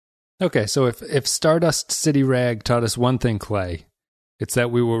Okay, so if Stardust City Rag taught us one thing, Clay, it's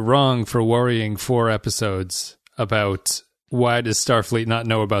that we were wrong for worrying 4 episodes about why does Starfleet not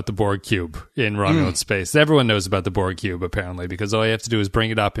know about the Borg Cube in Romulan space. Everyone knows about the Borg Cube, apparently, because all you have to do is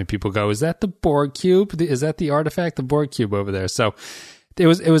bring it up and people go, is that the Borg Cube? Is that the artifact, the Borg Cube over there? So it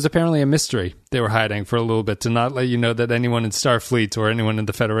was apparently a mystery they were hiding for a little bit to not let you know that anyone in Starfleet or anyone in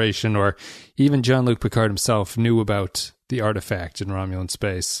the Federation or even Jean-Luc Picard himself knew about the artifact in Romulan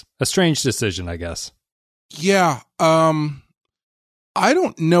space. A strange decision, I guess. Yeah, I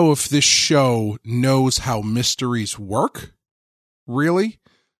don't know if this show knows how mysteries work, really,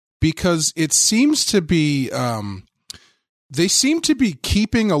 because it seems to be, they seem to be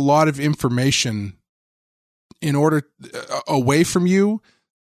keeping a lot of information in order away from you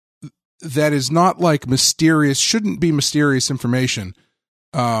that is not like mysterious, shouldn't be mysterious information.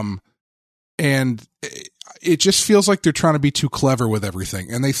 And it just feels like they're trying to be too clever with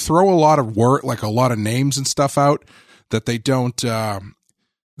everything. And they throw a lot of word, like a lot of names and stuff out that they don't, that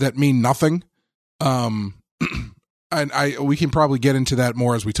mean nothing. And we can probably get into that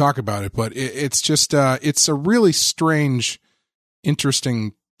more as we talk about it, but it's just, it's a really strange,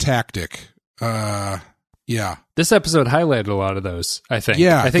 interesting tactic. Yeah. This episode highlighted a lot of those, I think.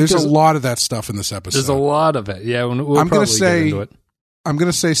 Yeah, I think there's a lot of that stuff in this episode. There's a lot of it. Yeah, we'll I'm probably get into it. I'm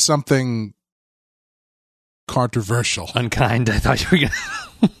going to say something controversial. Unkind, I thought you were going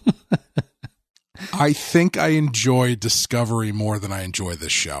to. I think I enjoy Discovery more than I enjoy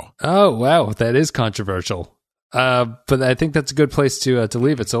this show. Oh, wow. That is controversial. But I think that's a good place to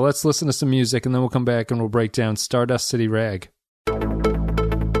leave it. So let's listen to some music, and then we'll come back and we'll break down Stardust City Rag.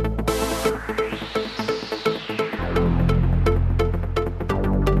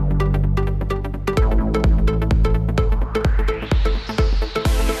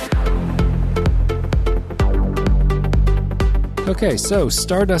 Okay, so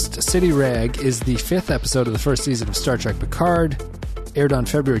Stardust City Rag is the 5th episode of the first season of Star Trek Picard. Aired on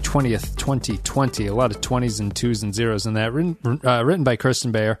February 20th, 2020. A lot of 20s and 2s and 0s in that. Written by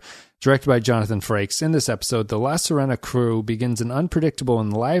Kirsten Beyer, directed by Jonathan Frakes. In this episode, the La Sirena crew begins an unpredictable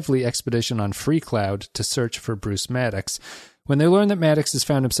and lively expedition on Freecloud to search for Bruce Maddox. When they learn that Maddox has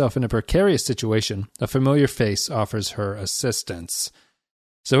found himself in a precarious situation, a familiar face offers her assistance.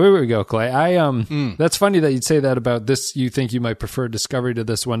 So here we go, Clay. That's funny that you'd say that about this. You think you might prefer Discovery to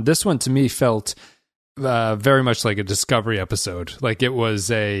this one. This one, to me, felt very much like a Discovery episode. Like it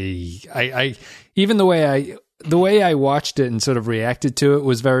was even the way I watched it and sort of reacted to it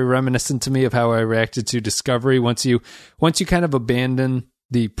was very reminiscent to me of how I reacted to Discovery. Once you kind of abandon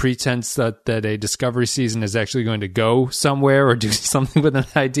the pretense that a Discovery season is actually going to go somewhere or do something with an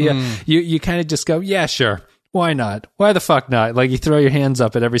idea, you kind of just go, yeah, sure. Why not? Why the fuck not? Like, you throw your hands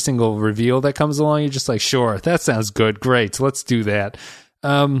up at every single reveal that comes along. You're just like, sure, that sounds good. Great. Let's do that.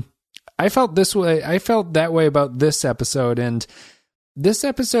 I felt this way. I felt that way about this episode. And this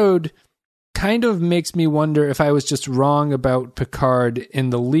episode kind of makes me wonder if I was just wrong about Picard in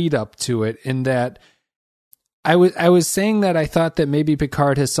the lead up to it, in that I was saying that I thought that maybe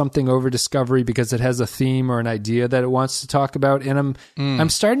Picard has something over Discovery because it has a theme or an idea that it wants to talk about, and I'm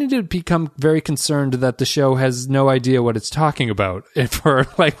starting to become very concerned that the show has no idea what it's talking about for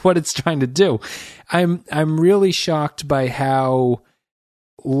like what it's trying to do. I'm really shocked by how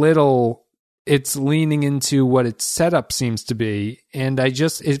little it's leaning into what its setup seems to be, and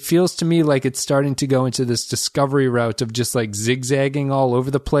it feels to me like it's starting to go into this Discovery route of just like zigzagging all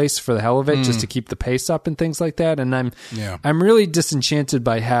over the place for the hell of it, just to keep the pace up and things like that. And I'm really disenchanted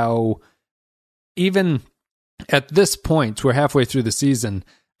by how, even at this point, we're halfway through the season,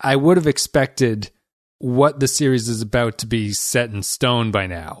 I would have expected what the series is about to be set in stone by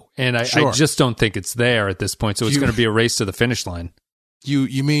now, and I just don't think it's there at this point. So it's going to be a race to the finish line.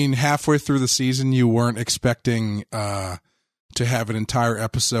 You mean halfway through the season you weren't expecting to have an entire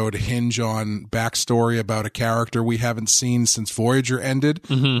episode hinge on backstory about a character we haven't seen since Voyager ended,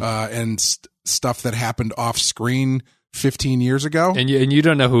 and stuff that happened off screen 15 years ago? And you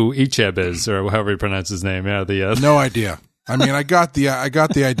don't know who Icheb is, or however you pronounce his name. Yeah, no idea. I mean, I got the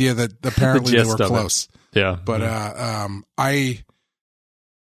idea that apparently they were close. Yeah, but I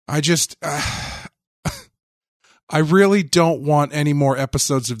just. I really don't want any more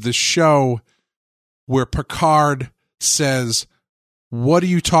episodes of this show where Picard says, "What are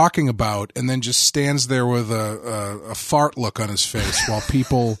you talking about?" and then just stands there with a fart look on his face while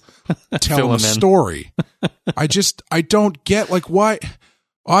people tell him a story. I don't get, like, why.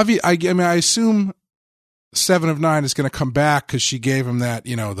 I mean, I assume Seven of Nine is going to come back because she gave him that,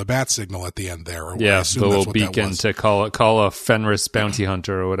 the bat signal at the end there. Or yeah, the little beacon to call a Fenris bounty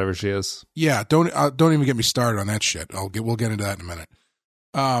hunter or whatever she is. Yeah, don't even get me started on that shit. We'll get into that in a minute.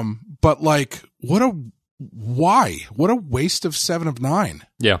 But like, what a waste of 7 of 9.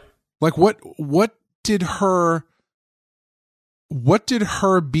 Yeah. Like what did her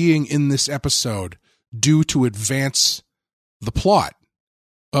being in this episode do to advance the plot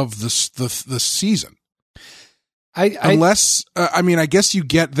of the season? I guess you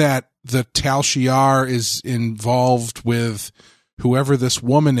get that the Tal Shiar is involved with whoever this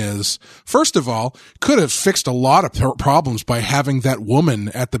woman is. First of all, could have fixed a lot of problems by having that woman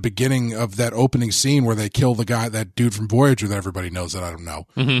at the beginning of that opening scene where they kill the guy, that dude from Voyager that everybody knows that I don't know,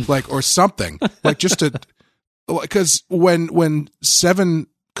 like, or something, like just to, because when Seven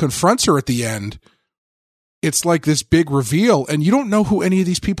confronts her at the end, it's like this big reveal, and you don't know who any of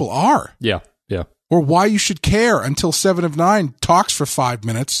these people are. Yeah, yeah. Or why you should care until 7 of 9 talks for 5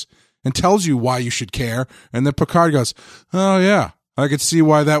 minutes and tells you why you should care, and then Picard goes, "Oh yeah, I could see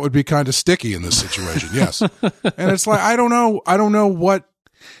why that would be kind of sticky in this situation." Yes, and it's like I don't know what,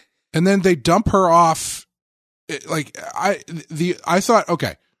 and then they dump her off.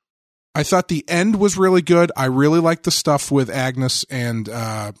 I thought the end was really good. I really liked the stuff with Agnes and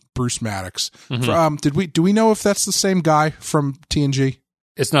Bruce Maddox. Do we know if that's the same guy from TNG?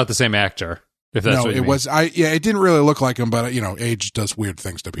 It's not the same actor. If that's what you mean. Was. It didn't really look like him, but age does weird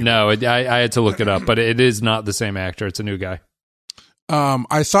things to people. No, I had to look it up, but it is not the same actor. It's a new guy.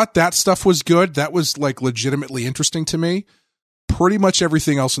 I thought that stuff was good. That was like legitimately interesting to me. Pretty much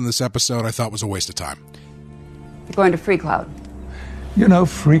everything else in this episode I thought was a waste of time. You're going to Free Cloud. You know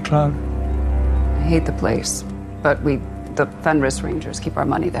Free Cloud? I hate the place, but the Fenris Rangers, keep our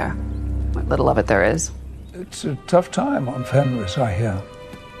money there. What little of it there is. It's a tough time on Fenris, I hear.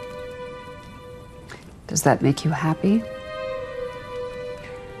 Does that make you happy?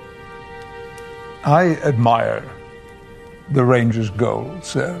 I admire the Rangers'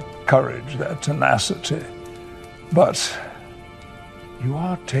 goals, their courage, their tenacity. But you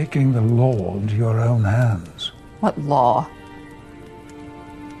are taking the law into your own hands. What law?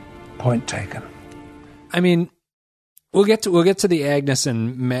 Point taken. I mean, we'll get to the Agnes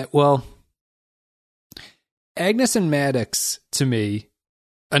and Agnes and Maddox, to me,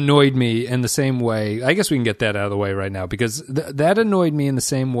 annoyed me in the same way. I guess we can get that out of the way right now, because that annoyed me in the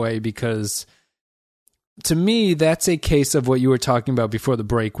same way, because to me, that's a case of what you were talking about before the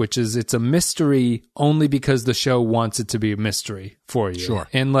break, which is it's a mystery only because the show wants it to be a mystery for you. Sure.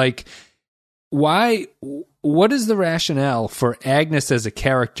 And like, what is the rationale for Agnes as a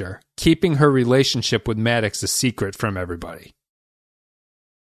character keeping her relationship with Maddox a secret from everybody?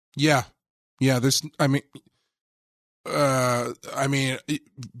 Yeah.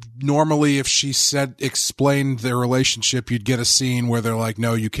 Normally if she explained their relationship, you'd get a scene where they're like,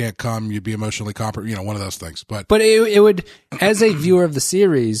 "No, you can't come. You'd be emotionally compromised." One of those things. But it would, as a viewer of the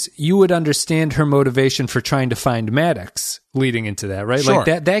series, you would understand her motivation for trying to find Maddox leading into that, right? Sure.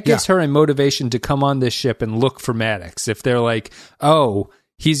 Like that gives her a motivation to come on this ship and look for Maddox. If they're like, "Oh,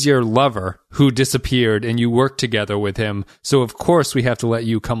 he's your lover who disappeared and you worked together with him, so of course we have to let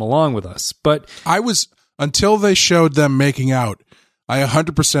you come along with us." But until they showed them making out, I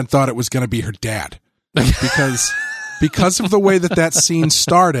 100% thought it was going to be her dad, because of the way that scene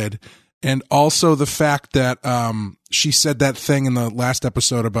started, and also the fact that she said that thing in the last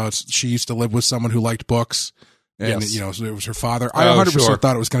episode about she used to live with someone who liked books, and so it was her father. I 100%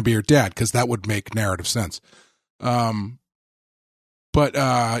 thought it was going to be her dad, because that would make narrative sense. Sorry,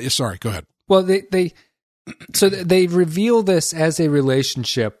 go ahead. Well, they reveal this as a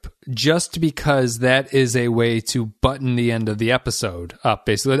relationship just because that is a way to button the end of the episode up,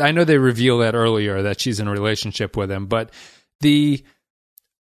 basically. I know they reveal that earlier, that she's in a relationship with him, but if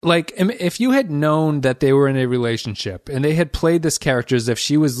you had known that they were in a relationship and they had played this character as if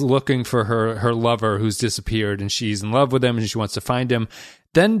she was looking for her lover who's disappeared and she's in love with him and she wants to find him,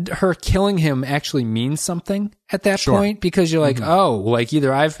 then her killing him actually means something at that point, because you're like,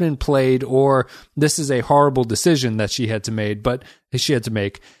 either I've been played or this is a horrible decision that she had to make.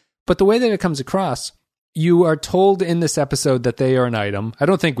 But the way that it comes across, you are told in this episode that they are an item. I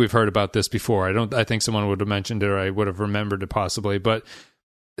don't think we've heard about this before. I think someone would have mentioned it, or I would have remembered it possibly. But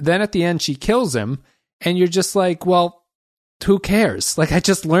then at the end, she kills him, and you're just like, well, who cares? Like, I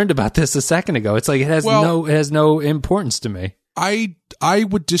just learned about this a second ago. It's like it has no importance to me. I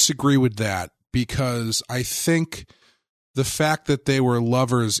would disagree with that, because I think the fact that they were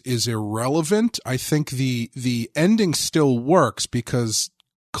lovers is irrelevant. I think the ending still works because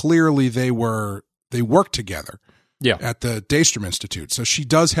clearly they worked together at the Daystrom Institute. So she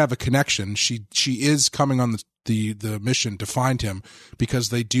does have a connection. She is coming on the mission to find him because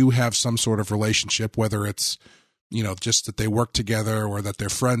they do have some sort of relationship, whether it's just that they work together or that they're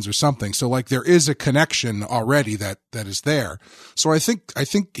friends or something. So like there is a connection already that is there. So I think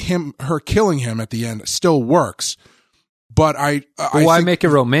her killing him at the end still works. But why make it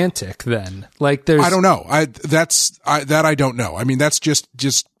romantic then? Like I don't know. I don't know. I mean, that's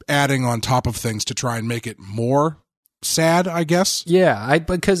just adding on top of things to try and make it more sad, I guess. Yeah,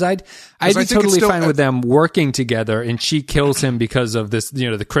 because I'd be totally fine with them working together, and she kills him because of this,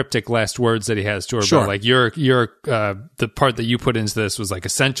 the cryptic last words that he has to her. Sure. But like you're the part that you put into this was like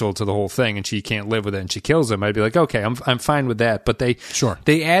essential to the whole thing, and she can't live with it, and she kills him. I'd be like, okay, I'm fine with that. But they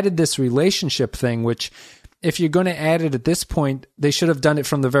added this relationship thing, which, if you're going to add it at this point, they should have done it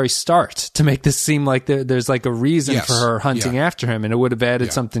from the very start to make this seem like there's like a reason for her hunting after him, and it would have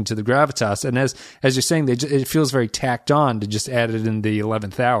added something to the gravitas. And as you're saying, it feels very tacked on to just add it in the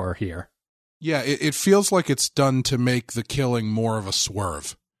 11th hour here. Yeah, it feels like it's done to make the killing more of a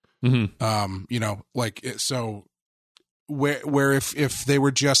swerve. Mm-hmm. So where if they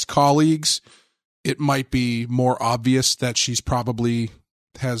were just colleagues, it might be more obvious that she's probably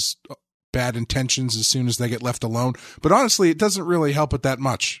has bad intentions as soon as they get left alone. But honestly, it doesn't really help it that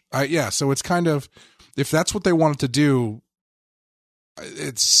much. So it's kind of, if that's what they wanted to do,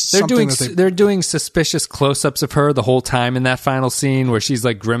 they're doing suspicious close-ups of her the whole time in that final scene where she's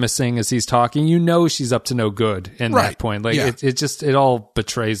like grimacing as he's talking. She's up to no good in that point. Like it all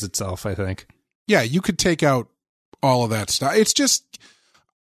betrays itself, I think. Yeah, you could take out all of that stuff. It's just,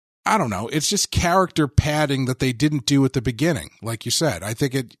 I don't know. It's just character padding that they didn't do at the beginning. Like you said, I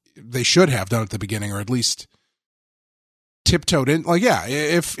think they should have done at the beginning, or at least tiptoed in. Like, yeah,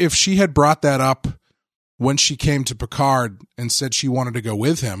 if she had brought that up when she came to Picard and said she wanted to go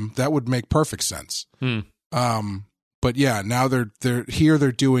with him, that would make perfect sense. But yeah, now they're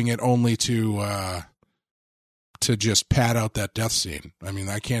doing it only to just pad out that death scene. I mean,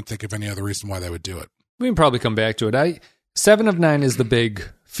 I can't think of any other reason why they would do it. We can probably come back to it. 7 of 9 is the big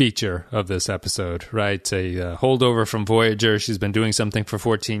feature of this episode, right? A holdover from Voyager. She's been doing something for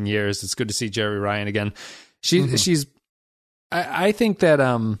 14 years. It's good to see Jerry Ryan again. I think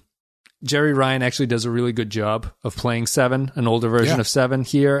that Jerry Ryan actually does a really good job of playing 7, an older version of 7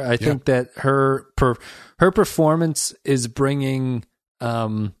 here. I think that her performance is bringing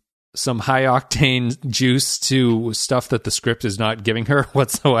some high octane juice to stuff that the script is not giving her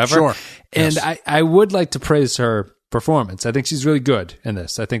whatsoever. Sure. And I would like to praise her performance. I think she's really good in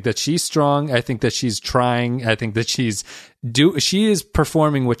this. I think that she's strong. I think that she's trying. I think that she is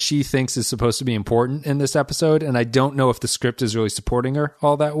performing what she thinks is supposed to be important in this episode, and I don't know if the script is really supporting her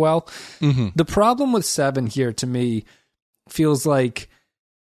all that well. Mm-hmm. The problem with 7 here, to me, feels like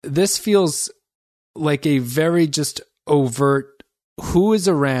a very just overt who is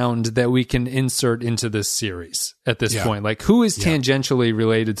around that we can insert into this series at this point. Like, who is tangentially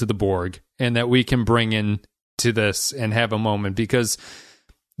related to the Borg and that we can bring in to this and have a moment, because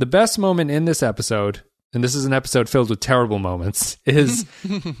the best moment in this episode, and this is an episode filled with terrible moments, is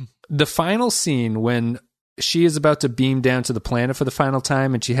the final scene when she is about to beam down to the planet for the final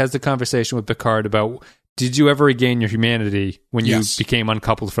time, and she has the conversation with Picard about, did you ever regain your humanity when you became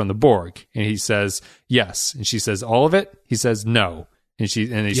uncoupled from the Borg? And he says, yes. And she says, all of it? He says, no. And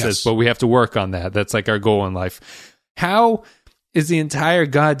he says, but we have to work on that. That's like our goal in life. How is the entire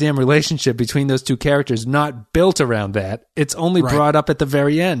goddamn relationship between those two characters not built around that? It's only brought up at the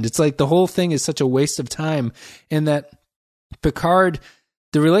very end. It's like the whole thing is such a waste of time, in that Picard,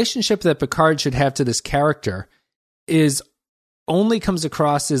 the relationship that Picard should have to this character only comes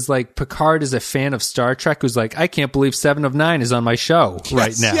across as like Picard is a fan of Star Trek who's like, I can't believe 7 of 9 is on my show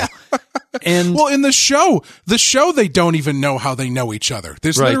right now. Yeah. And well, in the show they don't even know how they know each other.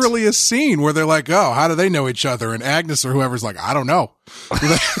 There's literally a scene where they're like, oh, how do they know each other? And Agnes or whoever's like, I don't know.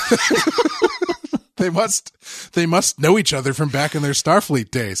 They must know each other from back in their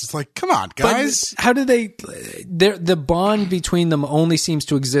Starfleet days. It's like, come on, guys. But how do they? The bond between them only seems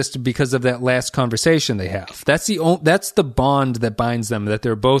to exist because of that last conversation they have. That's the bond that binds them. That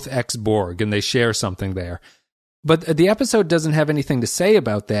they're both ex-Borg and they share something there. But the episode doesn't have anything to say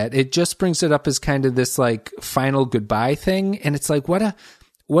about that. It just brings it up as kind of this like final goodbye thing, and it's like, what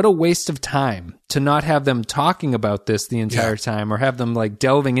a waste of time to not have them talking about this the entire time, or have them like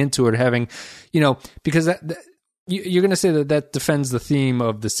delving into it, having, because you're going to say that defends the theme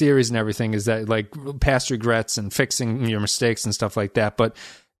of the series and everything, is that like past regrets and fixing your mistakes and stuff like that. But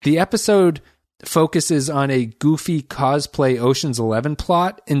the episode focuses on a goofy cosplay Ocean's 11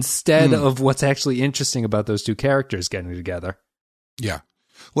 plot instead of what's actually interesting about those two characters getting together. Yeah.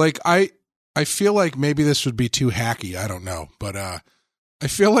 Like I feel like maybe this would be too hacky. I don't know. But, I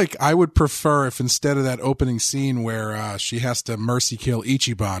feel like I would prefer if instead of that opening scene where she has to mercy kill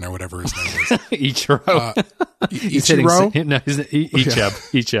Ichiban or whatever his name is. Ichiro. Ichiro? No,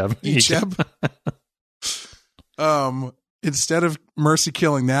 Icheb. Icheb. Instead of mercy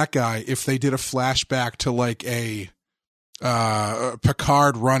killing that guy, if they did a flashback to like a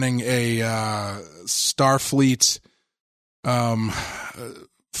Picard running a Starfleet,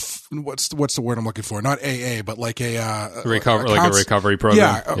 what's the word I'm looking for? Not AA, but like a recovery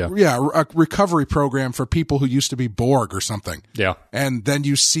program. A recovery program for people who used to be Borg or something. Yeah, and then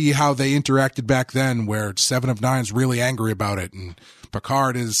you see how they interacted back then, where Seven of Nine's really angry about it, and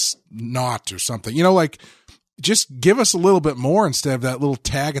Picard is not, or something. You know, like just give us a little bit more instead of that little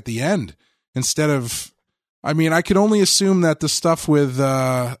tag at the end. Instead of, I mean, I could only assume that the stuff with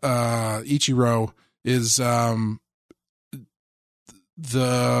Ichiro is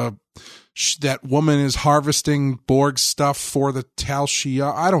that woman is harvesting Borg stuff for the Tal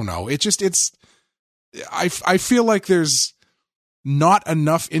Shia. I don't know. I feel like there's not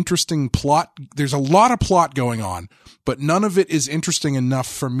enough interesting plot. There's a lot of plot going on, but none of it is interesting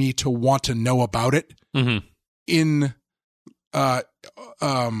enough for me to want to know about it. Mm-hmm. In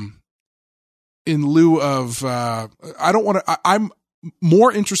lieu of, I don't want to, I'm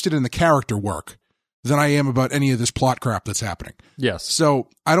more interested in the character work than I am about any of this plot crap that's happening. Yes. So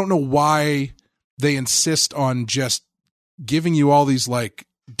I don't know why they insist on just giving you all these like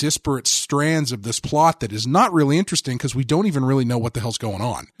disparate strands of this plot that is not really interesting because we don't even really know what the hell's going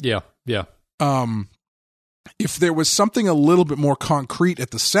on. Yeah. Yeah. If there was something a little bit more concrete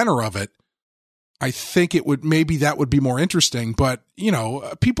at the center of it, I think maybe that would be more interesting. But, you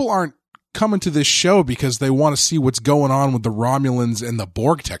know, people aren't coming to this show because they want to see what's going on with the Romulans and the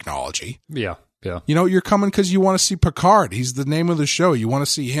Borg technology. Yeah. Yeah. You know, you're coming because you want to see Picard. He's the name of the show. You want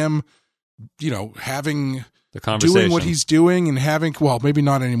to see him, you know, having the conversation, doing what he's doing and having, well, maybe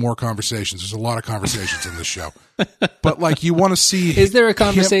not any more conversations. There's a lot of conversations in this show. But like you want to see. Is there a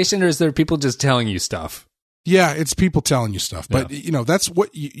conversation or is there people just telling you stuff? Yeah, it's people telling you stuff. But, you know, that's what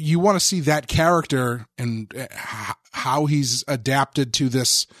you want to see, that character and how he's adapted to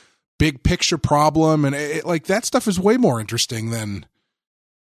this big picture problem. And like that stuff is way more interesting than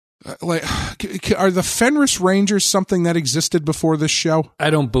like, are the Fenris Rangers something that existed before this show?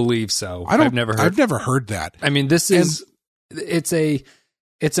 I don't believe so. I've never heard that. I mean,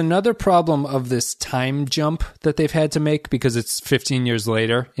 it's another problem of this time jump that they've had to make because it's 15 years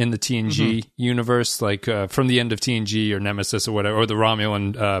later in the TNG universe, like from the end of TNG or Nemesis or whatever, or the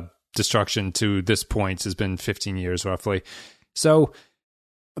Romulan destruction to this point has been 15 years roughly. So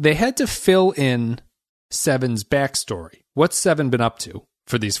they had to fill in Seven's backstory. What's Seven been up to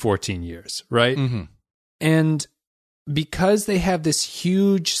for these 14 years, right? Mm-hmm. And because they have this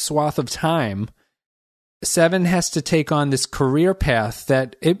huge swath of time, Seven has to take on this career path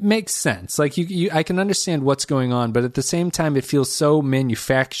that it makes sense. Like I can understand what's going on, but at the same time, it feels so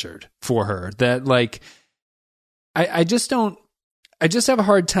manufactured for her that like, I just have a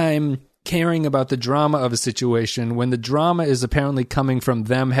hard time caring about the drama of a situation when the drama is apparently coming from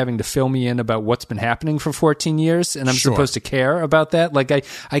them having to fill me in about what's been happening for 14 years. And I'm supposed to care about that. Like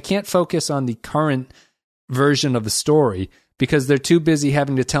I can't focus on the current version of the story because they're too busy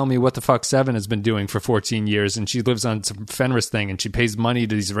having to tell me what the fuck Seven has been doing for 14 years, and she lives on some Fenris thing, and she pays money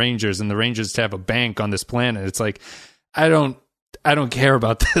to these Rangers, and the Rangers have a bank on this planet. It's like, I don't care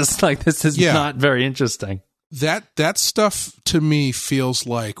about this. Like, this is not very interesting. That stuff to me feels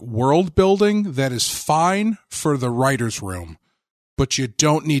like world building that is fine for the writer's room, but you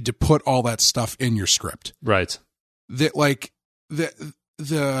don't need to put all that stuff in your script. Right. That like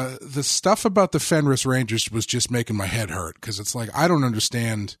the stuff about the Fenris Rangers was just making my head hurt because it's like I don't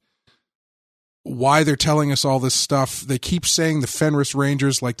understand why they're telling us all this stuff. They keep saying the Fenris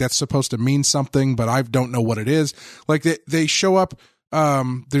Rangers like that's supposed to mean something, but I don't know what it is. Like they show up.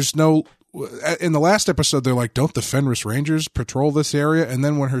 There's no. In the last episode, they're like, don't the Fenris Rangers patrol this area? And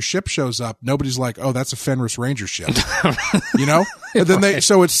then when her ship shows up, nobody's like, oh, that's a Fenris Ranger ship. You know? And then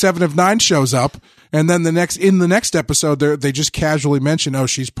so it's Seven of Nine shows up. And then in the next episode, they just casually mention, oh,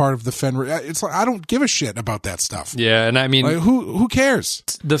 she's part of the Fenris. It's like, I don't give a shit about that stuff. Yeah. And I mean, like, who cares?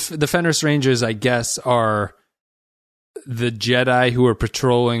 The Fenris Rangers, I guess, are the Jedi who are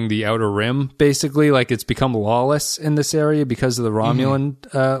patrolling the Outer Rim, basically. Like it's become lawless in this area because of the Romulan,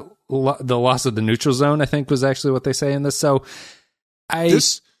 the loss of the neutral zone, I think was actually what they say in this. So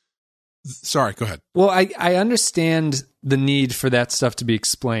Sorry, go ahead. Well, I understand the need for that stuff to be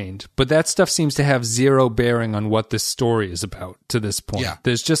explained, but that stuff seems to have zero bearing on what this story is about to this point. Yeah.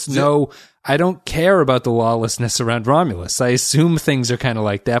 There's just I don't care about the lawlessness around Romulus. I assume things are kind of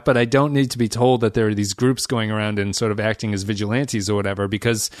like that, but I don't need to be told that there are these groups going around and sort of acting as vigilantes or whatever,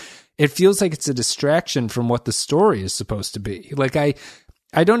 because it feels like it's a distraction from what the story is supposed to be. Like, I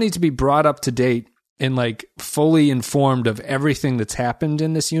don't need to be brought up to date and like fully informed of everything that's happened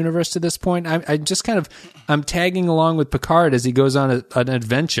in this universe to this point. I'm just kind of, I'm tagging along with Picard as he goes on an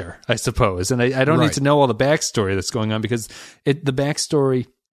adventure, I suppose. And I don't need to know all the backstory that's going on, because the backstory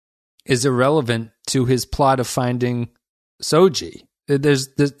is irrelevant to his plot of finding Soji. There's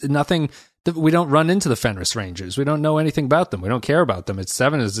nothing that we don't run into the Fenris Rangers. We don't know anything about them. We don't care about them. It's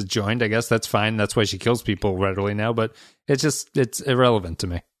Seven is joined. I guess that's fine. That's why she kills people readily now, but it's irrelevant to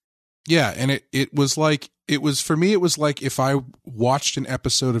me. Yeah, and for me, it was like if I watched an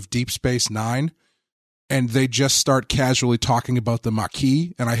episode of Deep Space Nine and they just start casually talking about the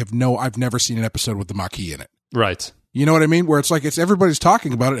Maquis, and I've never seen an episode with the Maquis in it. Right. You know what I mean? Where it's like, everybody's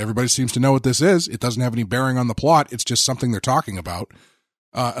talking about it. Everybody seems to know what this is. It doesn't have any bearing on the plot. It's just something they're talking about.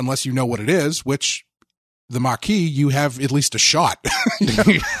 Unless you know what it is, which the Maquis, you have at least a shot.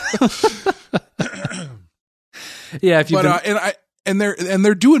 Yeah. If you and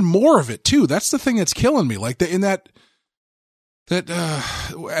they're doing more of it too. That's the thing that's killing me. Like in that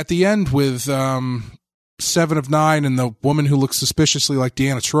at the end with 7 of 9 and the woman who looks suspiciously like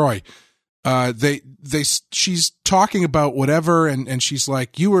Deanna Troi, she's talking about whatever, and she's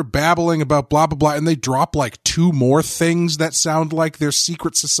like, you were babbling about blah blah blah, and they drop like 2 more things that sound like they're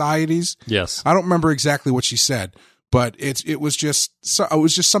secret societies. Yes, I don't remember exactly what she said, but it was just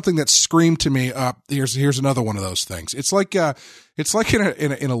something that screamed to me. Here's another one of those things. It's like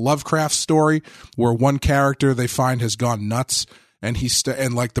in a Lovecraft story where one character they find has gone nuts, and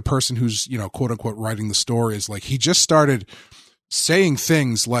and like the person who's, you know, quote unquote writing the story is like, he just started saying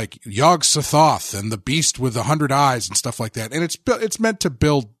things like Yog Sothoth and the beast with 100 eyes and stuff like that, and it's meant to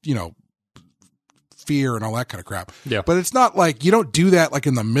build, you know, fear and all that kind of crap. Yeah. But it's not like, you don't do that like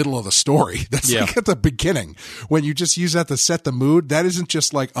in the middle of the story. That's Yeah. like at the beginning when you just use that to set the mood. That isn't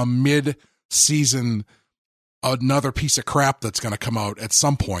just like a mid-season another piece of crap that's going to come out at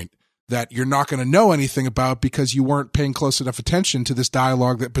some point that you're not going to know anything about because you weren't paying close enough attention to this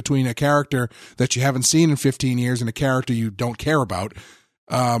dialogue that between a character that you haven't seen in 15 years and a character you don't care about.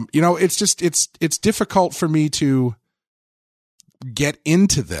 You know, it's just, it's difficult for me to get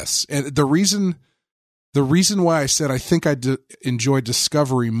into this. And the reason why I said I think I enjoy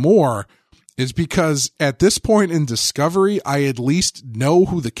Discovery more is because at this point in Discovery, I at least know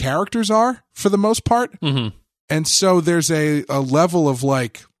who the characters are for the most part. Mm-hmm. And so there's a level of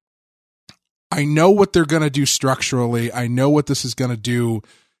like, I know what they're going to do structurally. I know what this is going to do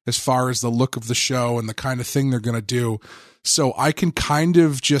as far as the look of the show and the kind of thing they're going to do. So I can kind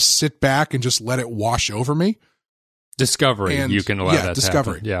of just sit back and just let it wash over me. Discovery, and, you can allow that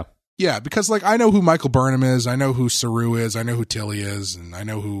Discovery. to happen. Yeah, because like I know who Michael Burnham is, I know who Saru is, I know who Tilly is, and I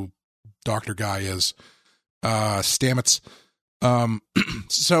know who Dr. Guy is, Stamets.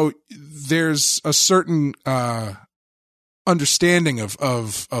 So there's a certain understanding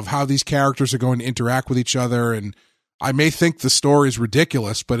of how these characters are going to interact with each other, and I may think the story is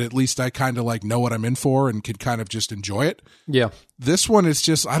ridiculous, but at least I kind of like know what I'm in for and can kind of just enjoy it. Yeah. This one is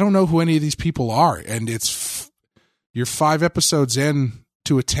just, I don't know who any of these people are, and you're 5 episodes in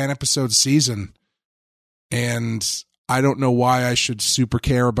to a 10 episode season, and I don't know why I should super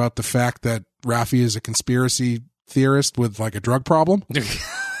care about the fact that Raffi is a conspiracy theorist with like a drug problem.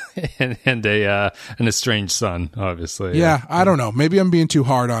 and an estranged son, obviously. Yeah, I don't know. Maybe I'm being too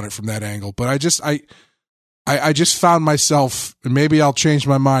hard on it from that angle, but I just found myself, and maybe I'll change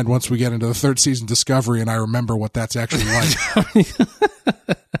my mind once we get into the 3rd season Discovery and I remember what that's actually like.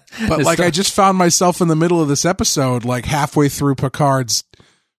 But like, I just found myself in the middle of this episode, like halfway through Picard's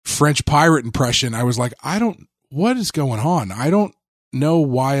French pirate impression. I was like, what is going on? I don't know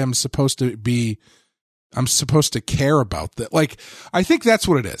why I'm supposed to care about that. Like, I think that's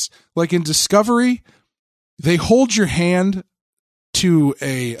what it is. Like in Discovery, they hold your hand to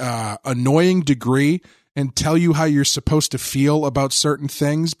a annoying degree and tell you how you're supposed to feel about certain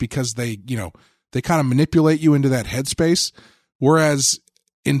things because they kind of manipulate you into that headspace. Whereas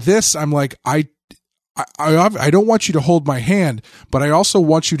in this, I'm like, I don't want you to hold my hand, but I also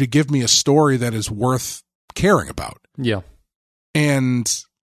want you to give me a story that is worth caring about. Yeah. And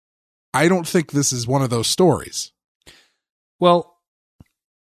I don't think this is one of those stories. Well,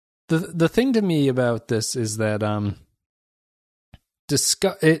 the thing to me about this is that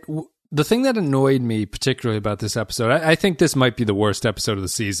The thing that annoyed me particularly about this episode, I think this might be the worst episode of the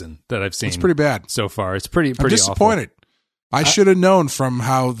season that I've seen. It's pretty bad so far. It's pretty I'm disappointed. Awful. I should have known from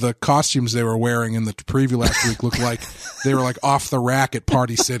how the costumes they were wearing in the preview last week looked like they were like off the rack at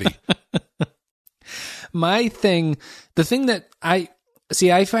Party City. The thing that I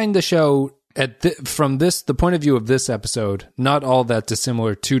find the show from the point of view of this episode, not all that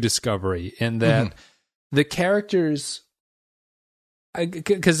dissimilar to Discovery, in that the characters,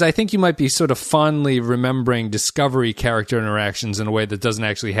 because I think you might be sort of fondly remembering Discovery character interactions in a way that doesn't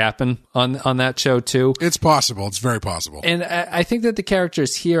actually happen on that show too. It's possible. It's very possible. And I think that the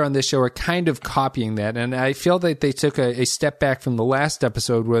characters here on this show are kind of copying that. And I feel that they took a step back from the last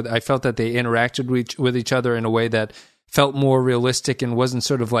episode where I felt that they interacted with each other in a way that felt more realistic and wasn't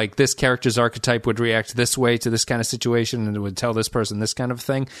sort of like this character's archetype would react this way to this kind of situation and it would tell this person this kind of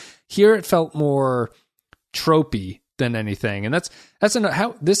thing. Here it felt more tropey than anything, and that's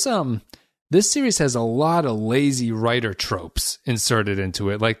how this series has a lot of lazy writer tropes inserted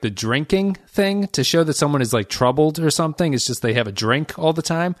into it, like the drinking thing to show that someone is like troubled or something. It's just they have a drink all the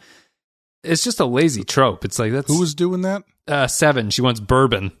time. It's just a lazy trope. It's like who was doing that? Seven. She wants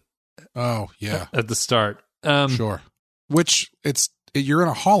bourbon. Oh yeah, at the start. Sure. Which you're in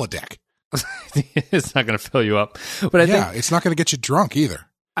a holodeck. It's not going to fill you up, but I think it's not going to get you drunk either.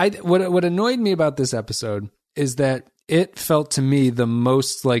 What annoyed me about this episode is that it felt to me the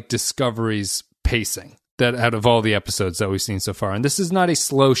most like Discovery's pacing that out of all the episodes that we've seen so far. And this is not a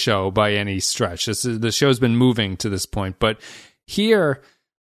slow show by any stretch. The show's been moving to this point. But here,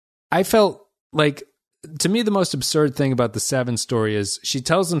 I felt like, to me, the most absurd thing about the Seven story is she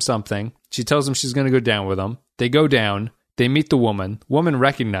tells them something. She tells them she's going to go down with them. They go down. They meet the woman. Woman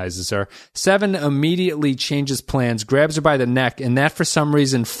recognizes her. Seven immediately changes plans, grabs her by the neck, and that for some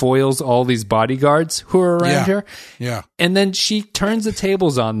reason foils all these bodyguards who are around her. Yeah. And then she turns the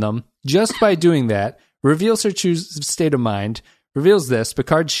tables on them just by doing that, reveals her true state of mind, reveals this.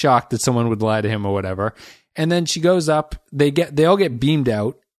 Picard's shocked that someone would lie to him or whatever. And then she goes up. They all get beamed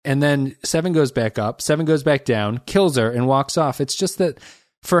out. And then Seven goes back up. Seven goes back down, kills her, and walks off. It's just that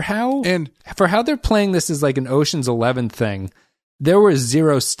for how they're playing this as like an Ocean's 11 thing, there were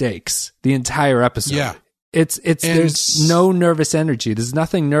zero stakes the entire episode. Yeah. There's no nervous energy. There's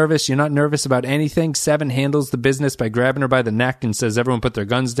nothing nervous. You're not nervous about anything. Seven handles the business by grabbing her by the neck and says, everyone put their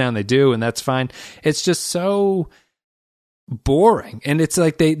guns down. They do, and that's fine. It's just so boring. And it's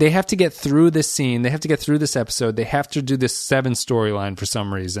like they have to get through this scene. They have to get through this episode. They have to do this Seven storyline for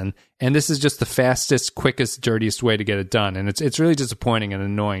some reason. And this is just the fastest, quickest, dirtiest way to get it done. And it's really disappointing and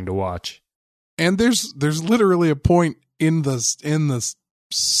annoying to watch. And there's literally a point in the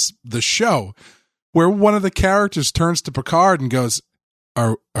show where one of the characters turns to Picard and goes,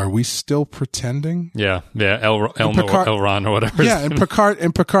 "Are we still pretending?" Yeah, Elron or whatever. Yeah, and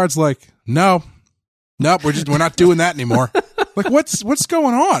Picard's like, "No, we're not doing that anymore." Like, what's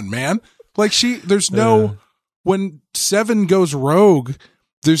going on, man? Like when Seven goes rogue,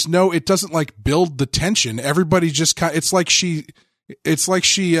 it doesn't like build the tension. Everybody just it's like she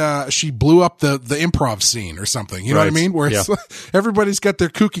blew up the improv scene or something. You know what I mean? Where it's like, everybody's got their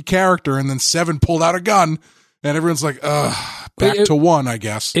kooky character, and then Seven pulled out a gun, and everyone's like, back to one, I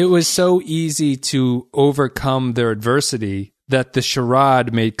guess. It was so easy to overcome their adversity that the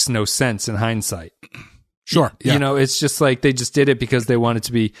charade makes no sense in hindsight. Sure. Yeah. You know, it's just like they just did it because they wanted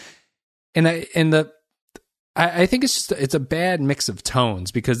to be. I think it's a bad mix of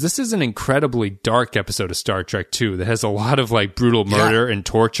tones, because this is an incredibly dark episode of Star Trek 2 that has a lot of like brutal murder and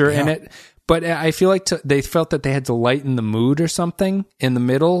torture in it. But I feel like they felt that they had to lighten the mood or something in the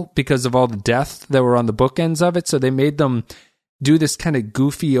middle because of all the death that were on the bookends of it. So they made them do this kind of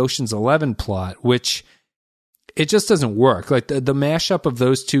goofy Ocean's 11 plot, which it just doesn't work. Like the mashup of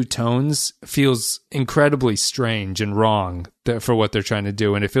those two tones feels incredibly strange and wrong for what they're trying to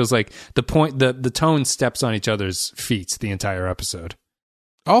do. And it feels like the tone steps on each other's feet the entire episode.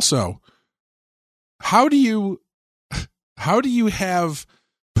 Also, how do you have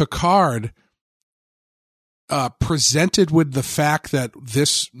Picard presented with the fact that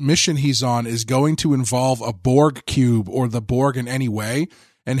this mission he's on is going to involve a Borg cube or the Borg in any way,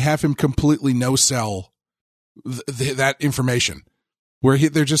 and have him completely no-sell that information, where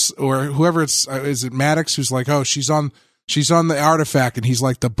they're just, or whoever is it Maddox who's like, oh, she's on the artifact, and he's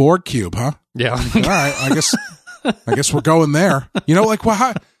like, the Borg cube, huh? Yeah. All right, I guess we're going there. You know, like,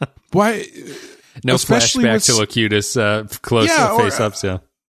 why? No flashback to Locutus close face-ups, yeah.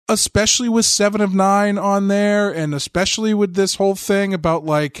 Especially with 7 of 9 on there, and especially with this whole thing about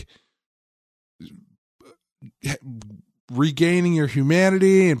like regaining your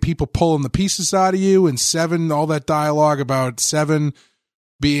humanity and people pulling the pieces out of you, and 7, all that dialogue about 7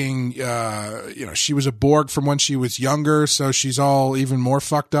 being, she was a Borg from when she was younger, so she's all even more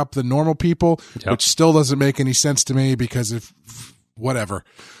fucked up than normal people, which still doesn't make any sense to me because if whatever.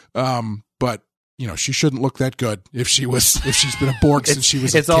 But she shouldn't look that good if she's been a Borg since she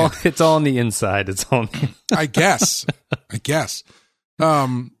was a kid. It's all on the inside. It's all. I guess.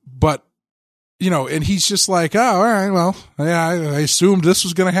 But and he's just like, oh, all right, well, yeah, I assumed this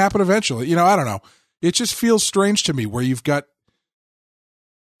was going to happen eventually. I don't know. It just feels strange to me where you've got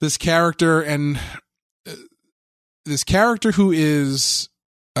this character and this character who is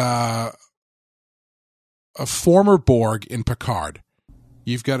a former Borg in Picard.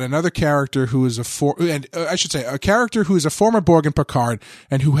 You've got another character who is a character who is a former Borg in Picard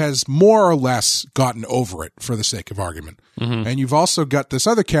and who has more or less gotten over it for the sake of argument. Mm-hmm. And you've also got this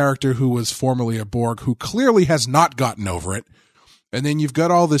other character who was formerly a Borg who clearly has not gotten over it. And then you've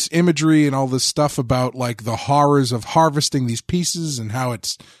got all this imagery and all this stuff about like the horrors of harvesting these pieces and how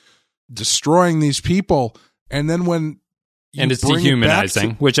it's destroying these people. And then when it's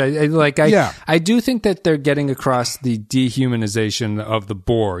dehumanizing, which I like. I do think that they're getting across the dehumanization of the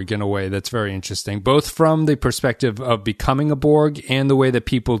Borg in a way that's very interesting, both from the perspective of becoming a Borg and the way that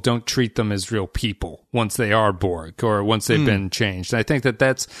people don't treat them as real people once they are Borg or once they've been changed. I think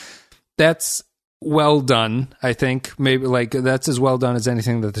that's well done. I think maybe like that's as well done as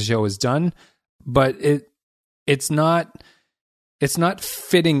anything that the show has done, but it's not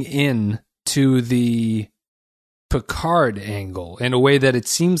fitting in to the Picard angle in a way that it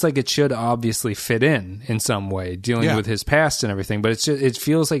seems like it should obviously fit in some way, dealing with his past and everything. But it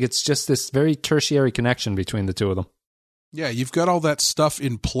feels like it's just this very tertiary connection between the two of them. Yeah, you've got all that stuff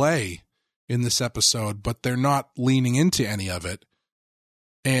in play in this episode, but they're not leaning into any of it.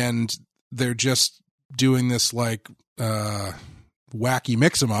 And they're just doing this like wacky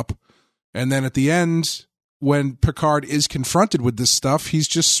mix-em-up. And then at the end, when Picard is confronted with this stuff, he's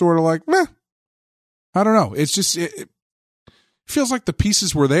just sort of like, meh. I don't know. It's just, it feels like the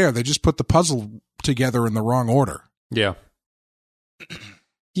pieces were there. They just put the puzzle together in the wrong order. Yeah.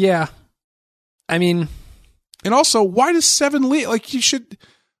 Yeah. I mean. And also, why does Seven leave? Like, you should,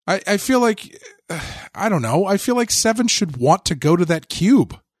 I feel like, I don't know. I feel like Seven should want to go to that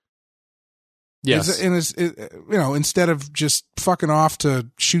cube. Yes. Instead of just fucking off to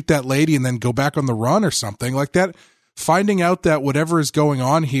shoot that lady and then go back on the run or something like that, finding out that whatever is going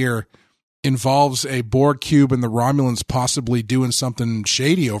on here involves a Borg cube and the Romulans possibly doing something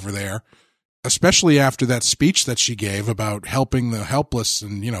shady over there, especially after that speech that she gave about helping the helpless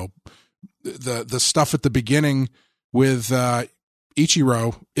and, the stuff at the beginning with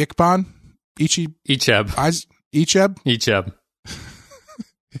Ichiro, Icheb.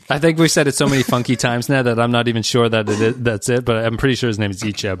 I think we've said it so many funky times now that I'm not even sure that that's it, but I'm pretty sure his name is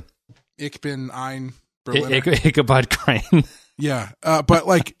Icheb. Ich bin ein Berliner. Ichabod Crane. Yeah, but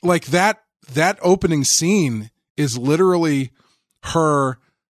like that opening scene is literally her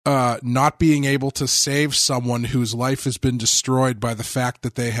not being able to save someone whose life has been destroyed by the fact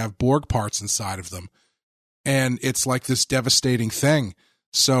that they have Borg parts inside of them. And it's like this devastating thing.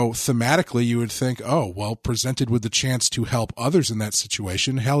 So thematically, you would think, oh, well, presented with the chance to help others in that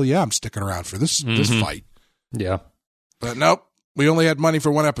situation, hell yeah, I'm sticking around for this fight. Yeah. But nope, we only had money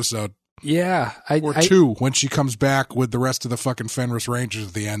for one episode. Yeah. Or two, when she comes back with the rest of the fucking Fenris Rangers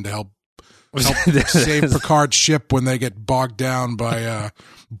at the end to help save Picard's ship when they get bogged down by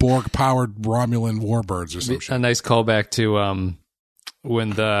Borg-powered Romulan warbirds or some shit. A nice callback to when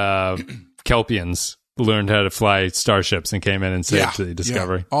the Kelpians learned how to fly starships and came in and saved the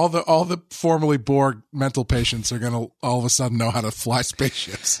Discovery. Yeah. All the formerly Borg mental patients are going to all of a sudden know how to fly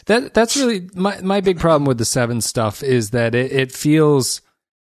spaceships. That's really my big problem with the Seven stuff is that it feels.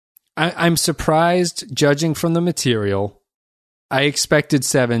 I'm surprised, judging from the material. I expected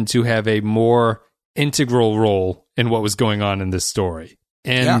Seven to have a more integral role in what was going on in this story.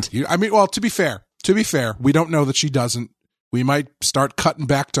 And to be fair, we don't know that she doesn't. We might start cutting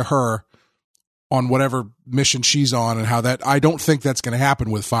back to her on whatever mission she's on and how that. I don't think that's going to happen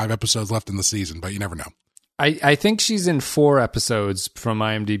with 5 episodes left in the season, but you never know. I think she's in 4 episodes from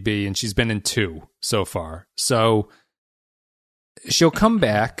IMDb, and she's been in 2 so far. So she'll come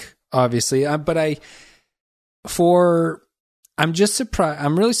back, obviously. I'm just surprised.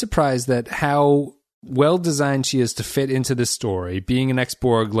 I'm really surprised that how well designed she is to fit into this story, being an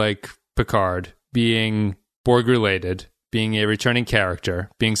ex-Borg like Picard, being Borg related, being a returning character,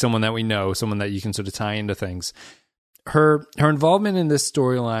 being someone that we know, someone that you can sort of tie into things. Her involvement in this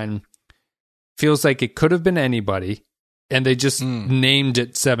storyline feels like it could have been anybody, and they just named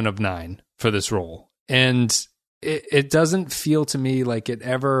it 7 of 9 for this role. And it doesn't feel to me like it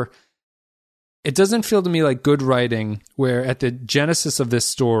ever it doesn't feel to me like good writing where at the genesis of this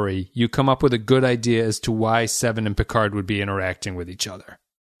story, you come up with a good idea as to why Seven and Picard would be interacting with each other.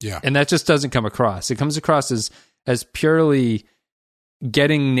 Yeah. And that just doesn't come across. It comes across as purely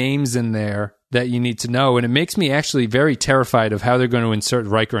getting names in there that you need to know. And it makes me actually very terrified of how they're going to insert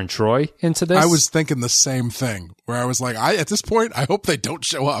Riker and Troy into this. I was thinking the same thing, where I was like, at this point, I hope they don't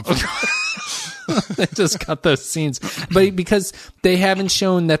show up. They just cut those scenes. But because they haven't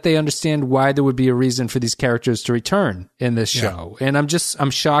shown that they understand why there would be a reason for these characters to return in this show. And I'm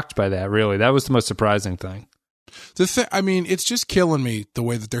shocked by that, really. That was the most surprising thing. It's just killing me the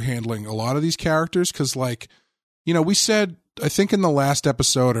way that they're handling a lot of these characters. Because, like, we said, I think in the last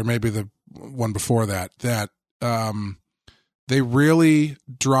episode, or maybe the one before that they really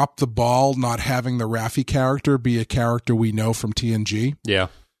dropped the ball not having the Raffi character be a character we know from TNG. Yeah.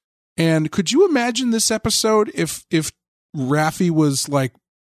 And could you imagine this episode if Raffi was like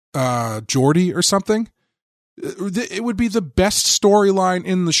Geordi or something? It would be the best storyline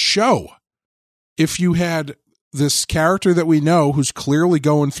in the show if you had this character that we know who's clearly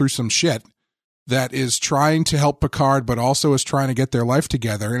going through some shit that is trying to help Picard, but also is trying to get their life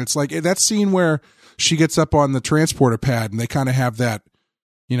together. And it's like that scene where she gets up on the transporter pad and they kind of have that,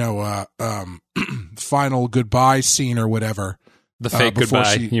 final goodbye scene or whatever. The fake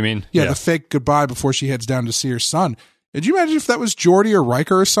goodbye, you mean? Yeah, the fake goodbye before she heads down to see her son. Did you imagine if that was Geordi or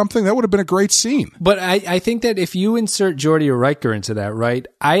Riker or something? That would have been a great scene. But I think that if you insert Geordi or Riker into that, right,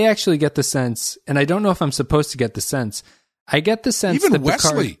 I actually get the sense, and I don't know if I'm supposed to get the sense, I get the sense even that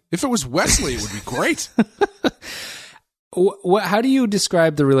Wesley. Picard, if it was Wesley, it would be great. How do you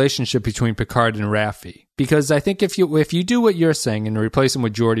describe the relationship between Picard and Raffi? Because I think if you do what you're saying and replace him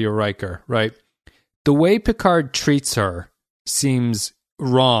with Geordi or Riker, right, the way Picard treats her seems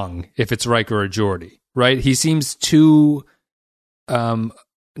wrong if it's Riker or Geordi, right? He seems too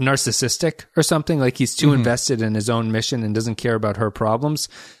narcissistic or something, like he's too invested in his own mission and doesn't care about her problems.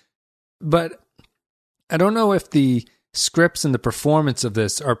 But I don't know if the scripts and the performance of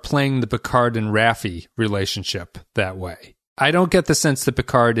this are playing the Picard and Raffi relationship that way. I don't get the sense that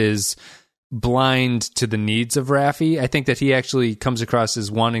Picard is blind to the needs of Raffi. I think that he actually comes across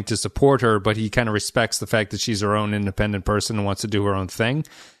as wanting to support her, but he kind of respects the fact that she's her own independent person and wants to do her own thing.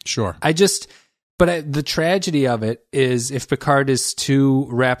 Sure. The tragedy of it is if Picard is too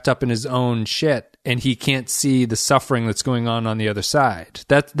wrapped up in his own shit and he can't see the suffering that's going on the other side.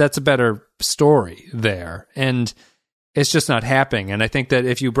 That's a better story there. And it's just not happening. And I think that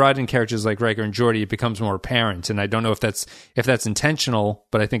if you brought in characters like Riker and Geordi, it becomes more apparent. And I don't know if that's intentional,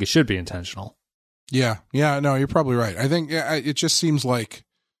 but I think it should be intentional. Yeah. Yeah. No, you're probably right. I think it just seems like,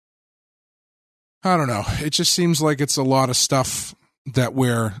 I don't know. It just seems like it's a lot of stuff that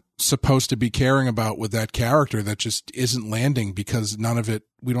we're supposed to be caring about with that character that just isn't landing because none of it,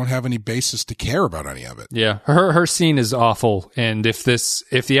 we don't have any basis to care about any of it. Yeah. Her scene is awful. And if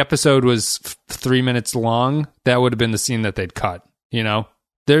the episode was 3 minutes long, that would have been the scene that they'd cut,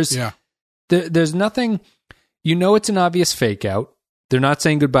 There's nothing, it's an obvious fake out. They're not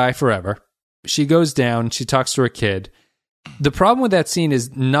saying goodbye forever. She goes down, she talks to her kid. The problem with that scene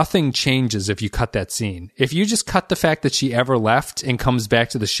is nothing changes if you cut that scene. If you just cut the fact that she ever left and comes back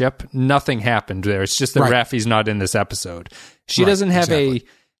to the ship, nothing happened there. It's just that Raffi's not in this episode. She doesn't have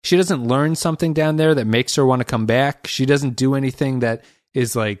she doesn't learn something down there that makes her want to come back. She doesn't do anything that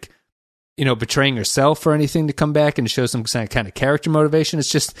is like, betraying herself or anything to come back and show some kind of character motivation. It's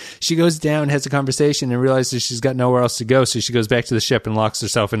just she goes down, has a conversation, and realizes she's got nowhere else to go. So she goes back to the ship and locks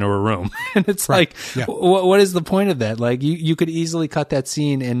herself into her room. And it's what is the point of that? Like you could easily cut that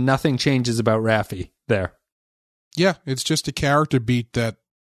scene and nothing changes about Raffi there. Yeah, it's just a character beat that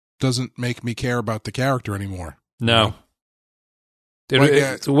doesn't make me care about the character anymore. No.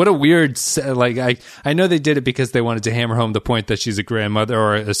 What a weird, I know they did it because they wanted to hammer home the point that she's a grandmother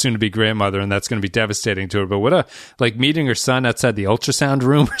or a soon-to-be grandmother, and that's going to be devastating to her. But what meeting her son outside the ultrasound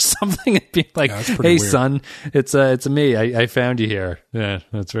room or something and being like, hey, weird. Son, it's me. I found you here. Yeah,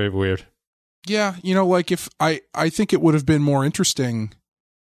 that's very weird. Yeah, if I think it would have been more interesting,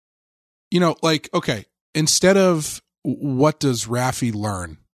 okay, instead of what does Raffi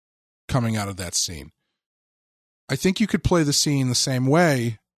learn coming out of that scene? I think you could play the scene the same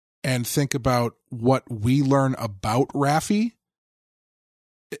way and think about what we learn about Raffi.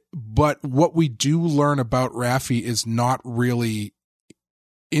 But what we do learn about Raffi is not really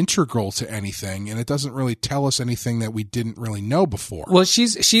integral to anything, and it doesn't really tell us anything that we didn't really know before. Well,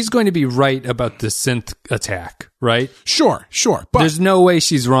 she's going to be right about the synth attack, right? Sure. But there's no way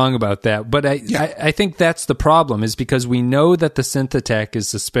she's wrong about that. But I think that's the problem, is because we know that the synth attack is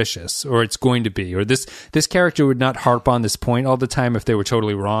suspicious, or it's going to be, or this character would not harp on this point all the time if they were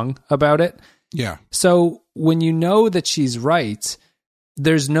totally wrong about it. Yeah. So when you know that she's right,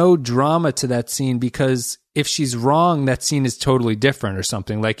 there's no drama to that scene, because if she's wrong, that scene is totally different or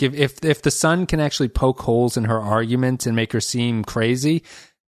something. Like if the son can actually poke holes in her argument and make her seem crazy,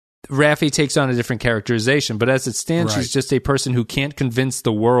 Raffi takes on a different characterization. But as it stands, Right. she's just a person who can't convince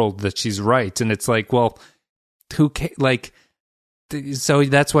the world that she's right. And it's like, well, so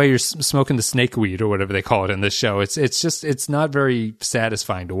that's why you're smoking the snake weed or whatever they call it in this show. It's not very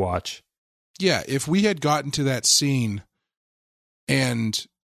satisfying to watch. Yeah, if we had gotten to that scene and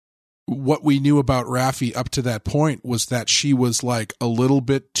what we knew about Raffi up to that point was that she was like a little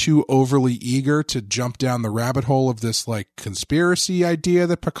bit too overly eager to jump down the rabbit hole of this like conspiracy idea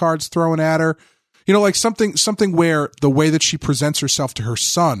that Picard's throwing at her. You know, like something where the way that she presents herself to her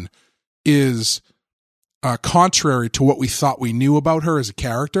son is contrary to what we thought we knew about her as a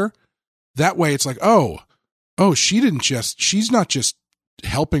character. That way it's like, oh, she's not just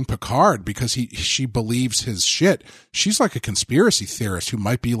helping Picard because she believes his shit. She's like a conspiracy theorist who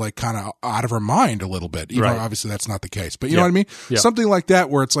might be like kind of out of her mind a little bit. Even though obviously that's not the case, but you know what I mean? Yeah. Something like that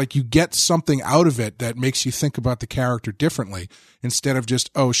where it's like you get something out of it that makes you think about the character differently instead of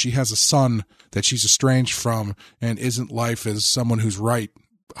just, oh, she has a son that she's estranged from and isn't life as someone who's right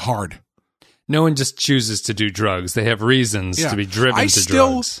hard. No one just chooses to do drugs. They have reasons to be driven to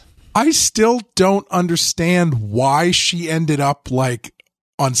drugs. I still don't understand why she ended up like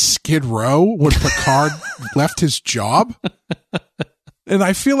on Skid Row when Picard left his job. And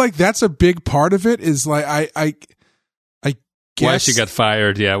I feel like that's a big part of it is like, I guess. Why she got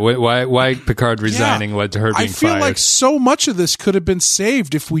fired. Yeah. Why Picard resigning led to her being fired. I feel like so much of this could have been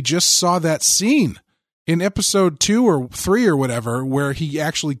saved if we just saw that scene in episode 2 or 3 or whatever, where he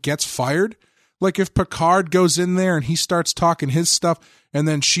actually gets fired. Like if Picard goes in there and he starts talking his stuff and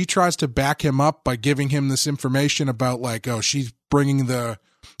then she tries to back him up by giving him this information about like, oh, she's bringing the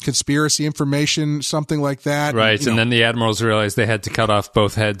conspiracy information, something like that. Right. And then the admirals realized they had to cut off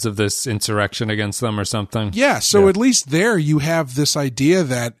both heads of this insurrection against them or something. Yeah. So at least there you have this idea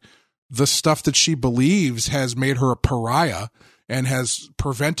that the stuff that she believes has made her a pariah and has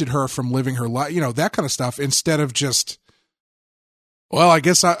prevented her from living her life, that kind of stuff, instead of just, well, I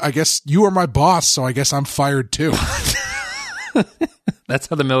guess you are my boss, so I guess I'm fired too. That's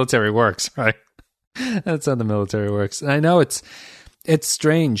how the military works, right? That's how the military works. I know it's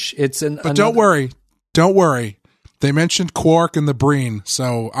strange. But don't worry. They mentioned Quark and the Breen,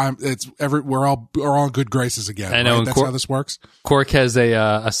 so we're all in good graces again. I know. Right? That's how this works. Quark has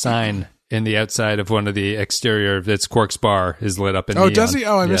a sign in the outside of one of the exterior. That's Quark's bar is lit up in neon. Oh, does he?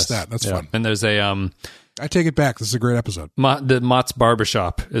 Oh, I missed that. That's fun. And there's I take it back. This is a great episode. The Mott's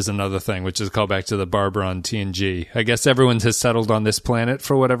Barbershop is another thing, which is a callback to the barber on TNG. I guess everyone has settled on this planet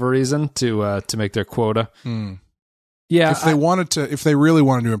for whatever reason to make their quota. Yeah, if they really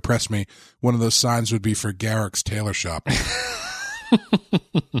wanted to impress me, one of those signs would be for Garrick's Tailor Shop.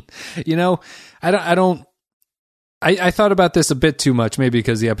 I thought about this a bit too much, maybe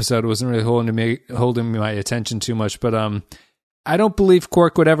because the episode wasn't really holding my attention too much, but I don't believe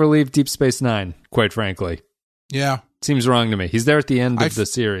Quark would ever leave Deep Space Nine, quite frankly. Yeah. Seems wrong to me. He's there at the end of the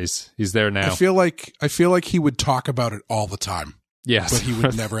series. He's there now. I feel like he would talk about it all the time. Yes. But he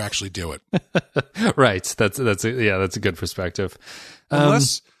would never actually do it. Right. That's a good perspective.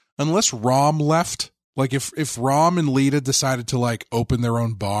 Unless Rom left, like if Rom and Lita decided to like open their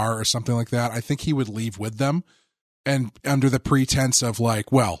own bar or something like that, I think he would leave with them, and under the pretense of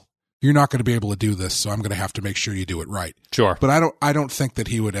like, well, you're not going to be able to do this, so I'm going to have to make sure you do it right. Sure. But I don't think that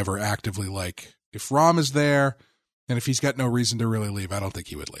he would ever actively like, if Rom is there and if he's got no reason to really leave, I don't think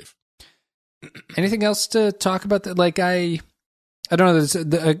he would leave. Anything else to talk about that? Like I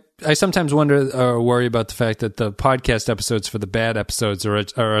don't know. I sometimes wonder or worry about the fact that the podcast episodes for the bad episodes are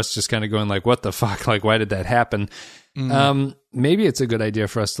us just kind of going like, what the fuck? Like, why did that happen? Maybe it's a good idea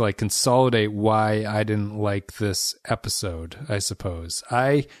for us to like consolidate why I didn't like this episode, I suppose.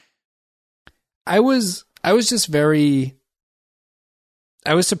 I was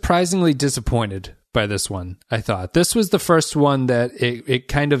surprisingly disappointed by this one. I thought this was the first one that it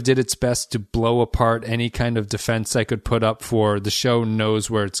kind of did its best to blow apart any kind of defense I could put up for the show knows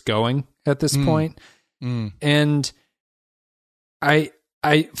where it's going at this point. And I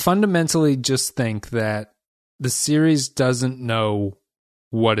fundamentally just think that the series doesn't know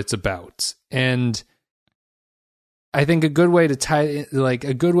what it's about. And I think a good way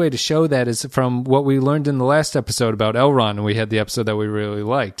to show that is from what we learned in the last episode about Elrond, and we had the episode that we really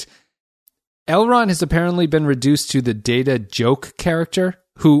liked. Elrond has apparently been reduced to the Data joke character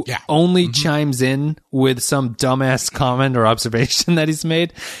who only chimes in with some dumbass comment or observation that he's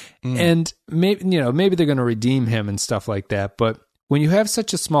made. And maybe they're going to redeem him and stuff like that. But when you have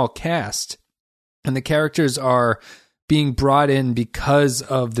such a small cast, and the characters are being brought in because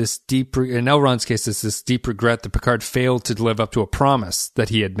of this deep, in Elrond's case, it's this deep regret that Picard failed to live up to a promise that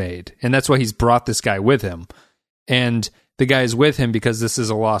he had made. And that's why he's brought this guy with him. And the guy is with him because this is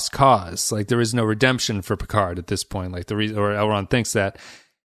a lost cause. Like, there is no redemption for Picard at this point. Like, or Elrond thinks that.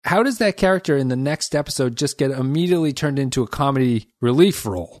 How does that character in the next episode just get immediately turned into a comedy relief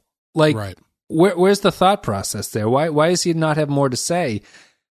role? Like, right. Where's the thought process there? Why does he not have more to say?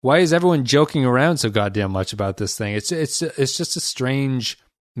 Why is everyone joking around so goddamn much about this thing? It's just a strange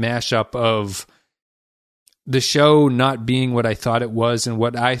mashup of the show not being what I thought it was and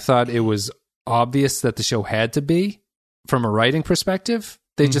what I thought it was obvious that the show had to be from a writing perspective.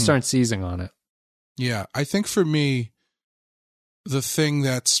 They just aren't seizing on it. Yeah, I think for me, the thing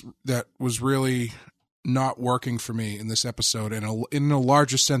that was really not working for me in this episode, and in a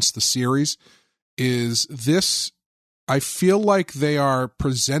larger sense, the series, is this. I feel like they are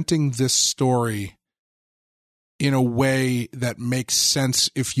presenting this story in a way that makes sense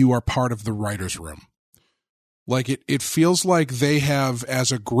if you are part of the writer's room. Like, it feels like they have,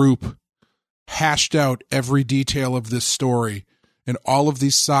 as a group, hashed out every detail of this story and all of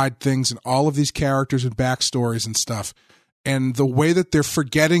these side things and all of these characters and backstories and stuff. And the way that they're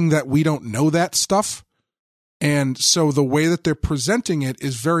forgetting that we don't know that stuff. And so the way that they're presenting it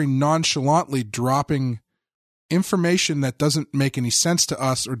is very nonchalantly dropping information that doesn't make any sense to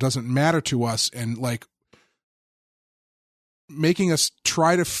us or doesn't matter to us, and like making us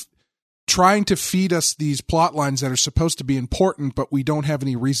trying to feed us these plot lines that are supposed to be important, but we don't have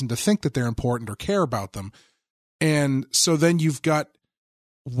any reason to think that they're important or care about them. And so then you've got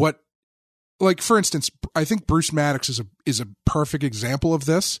what, like, for instance, I think Bruce Maddox is a perfect example of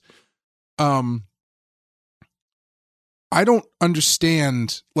this. I don't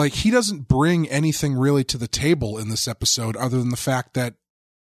understand, like, he doesn't bring anything really to the table in this episode other than the fact that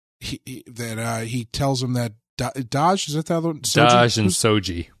he tells him that Daj, is that the other one? Daj and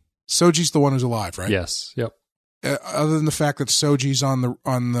Soji. Soji's the one who's alive, right? Yes. Yep. Other than the fact that Soji's on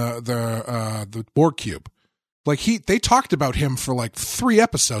the Borg cube, like, they talked about him for like 3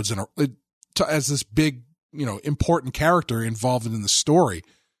 episodes as this big, important character involved in the story.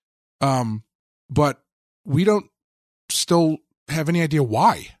 But we don't still have any idea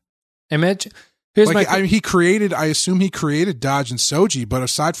why. Imagine, I assume he created Daj and Soji, but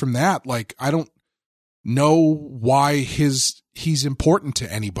aside from that, like, I don't know why he's important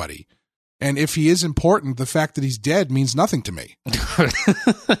to anybody. And if he is important, the fact that he's dead means nothing to me.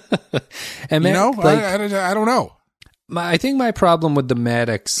 And I don't know. I think my problem with the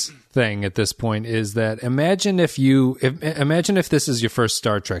Maddox thing at this point is that imagine if this is your first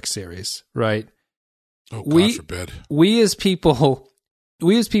Star Trek series, right? Oh, God forbid. We as people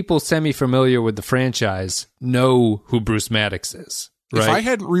semi-familiar with the franchise know who Bruce Maddox is. Right? If I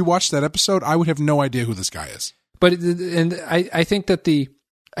hadn't rewatched that episode, I would have no idea who this guy is. But I think the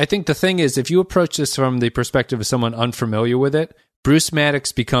thing is, if you approach this from the perspective of someone unfamiliar with it, Bruce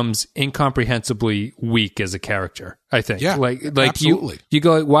Maddox becomes incomprehensibly weak as a character, I think. Yeah, like absolutely. You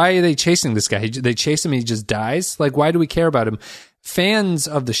go, why are they chasing this guy? They chase him and he just dies? Like, why do we care about him? Fans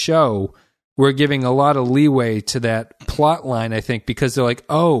of the show were giving a lot of leeway to that plot line, I think, because they're like,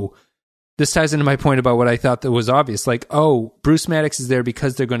 oh, this ties into my point about what I thought that was obvious. Like, oh, Bruce Maddox is there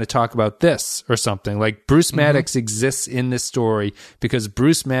because they're going to talk about this or something. Like, Bruce Maddox exists in this story because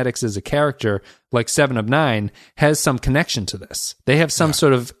Bruce Maddox as a character, like 7 of 9, has some connection to this. They have some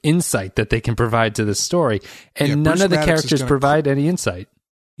sort of insight that they can provide to this story. And none of the characters provide any insight.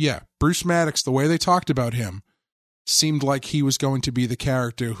 Yeah, Bruce Maddox, the way they talked about him, seemed like he was going to be the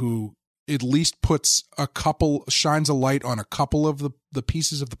character who at least shines a light on a couple of the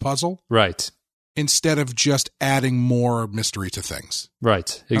pieces of the puzzle. Right. Instead of just adding more mystery to things.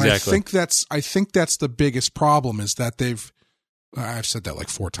 Right. Exactly. And I think that's the biggest problem, is that I've said that like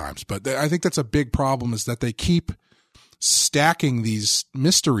 4 times, but I think that's a big problem, is that they keep stacking these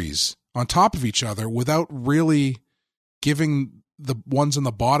mysteries on top of each other without really giving the ones on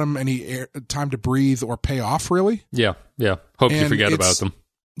the bottom any time to breathe or pay off, really. Yeah. Yeah. Hope you forget about them.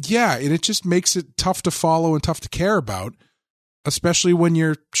 Yeah, and it just makes it tough to follow and tough to care about, especially when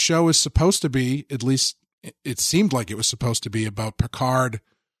your show is supposed to be, at least it seemed like it was supposed to be, about Picard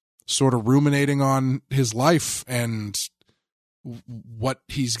sort of ruminating on his life and what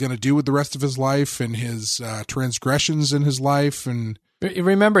he's going to do with the rest of his life and his transgressions in his life. And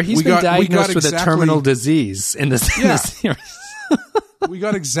remember, he's been diagnosed with a terminal disease in this series. We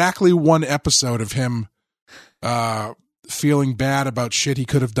got exactly 1 episode of him feeling bad about shit he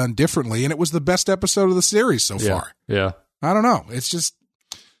could have done differently, and it was the best episode of the series so far. Yeah. I don't know. It's just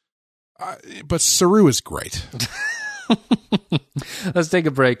but Saru is great. Let's take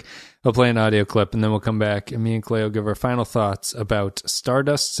a break. We'll play an audio clip, and then we'll come back, and me and Clay will give our final thoughts about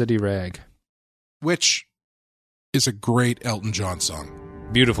Stardust City Rag. Which is a great Elton John song.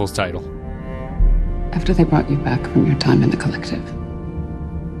 Beautiful title. After they brought you back from your time in the collective,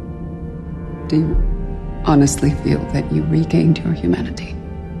 do you honestly feel that you regained your humanity?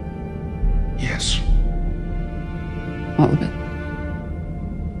 Yes. All of it?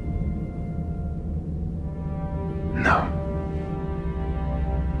 No.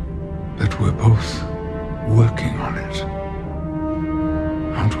 But we're both working on it,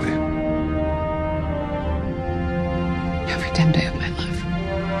 aren't we? Every damn day of my life.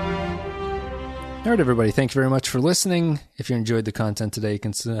 All right, everybody. Thank you very much for listening. If you enjoyed the content today,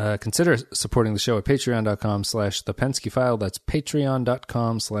 consider supporting the show at patreon.com/thepenskyfile. That's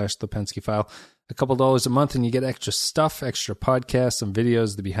patreon.com/thepenskyfile. A couple dollars a month, and you get extra stuff, extra podcasts, some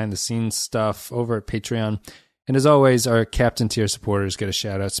videos, the behind-the-scenes stuff over at Patreon. And as always, our Captain tier supporters get a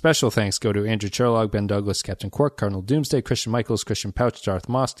shout-out. Special thanks go to Andrew Cherlog, Ben Douglas, Captain Quark, Cardinal Doomsday, Christian Michaels, Christian Pouch, Darth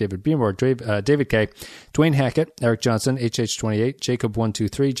Moss, David Beemore, David K., Dwayne Hackett, Eric Johnson, HH28,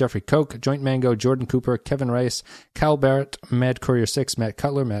 Jacob123, Jeffrey Koch, Joint Mango, Jordan Cooper, Kevin Rice, Kyle Barrett, Mad Courier 6, Matt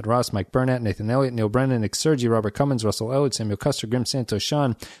Cutler, Matt Ross, Mike Burnett, Nathan Elliott, Neil Brennan, Nick Sergi, Robert Cummins, Russell Elwood, Samuel Custer, Grim Santos,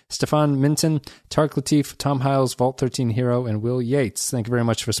 Sean, Stefan Minton, Tark Latif, Tom Hiles, Vault 13 Hero, and Will Yates. Thank you very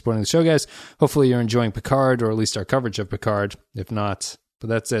much for supporting the show, guys. Hopefully you're enjoying Picard, or at least our coverage of Picard. If not, but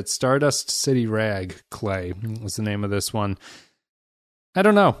that's it. Stardust City Rag, Clay, was the name of this one. I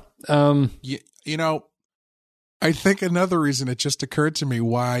don't know. You know, I think another reason it just occurred to me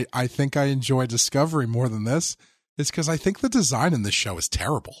why I think I enjoy Discovery more than this is because I think the design in this show is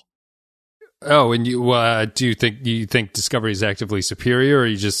terrible. Oh, and you do you think Discovery is actively superior, or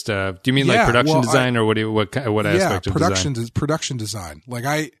you just do you mean like production design, or what aspect of production design? Like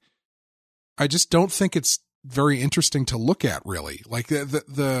I just don't think it's very interesting to look at, really. Like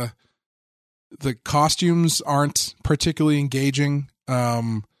the costumes aren't particularly engaging.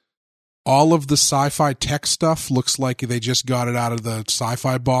 All of the sci-fi tech stuff looks like they just got it out of the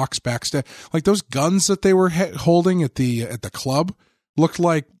sci-fi box backstage. Like those guns that they were holding at the club looked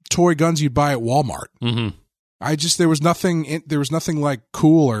like toy guns you'd buy at Walmart. Mm-hmm. There was nothing like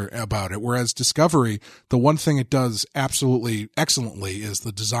cooler about it. Whereas Discovery, the one thing it does absolutely excellently is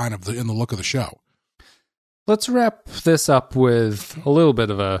the design in the look of the show. Let's wrap this up with a little bit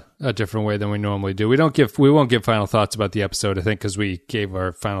of a different way than we normally do. We won't give final thoughts about the episode, I think, because we gave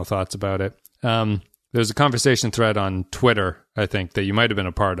our final thoughts about it. There's a conversation thread on Twitter, I think, that you might have been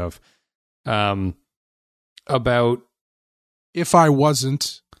a part of, about... If I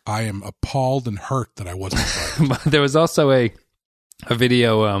wasn't, I am appalled and hurt that I wasn't a part. There was also a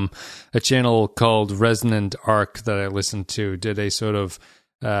video, a channel called Resonant Arc that I listened to, did a sort of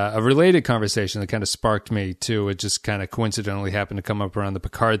a related conversation that kind of sparked me too. It just kind of coincidentally happened to come up around the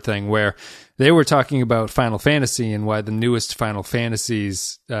Picard thing, where they were talking about Final Fantasy and why the newest Final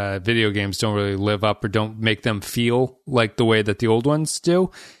Fantasies video games don't really live up or don't make them feel like the way that the old ones do.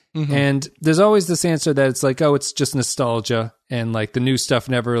 Mm-hmm. And there's always this answer that it's like, oh, it's just nostalgia, and like the new stuff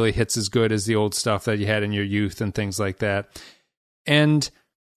never really hits as good as the old stuff that you had in your youth and things like that. And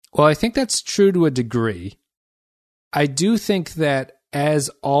well, I think that's true to a degree. I do think that as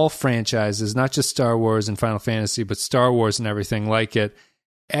all franchises, not just Star Wars and Final Fantasy, but Star Wars and everything like it,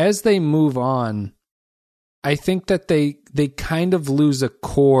 as they move on, I think that they kind of lose a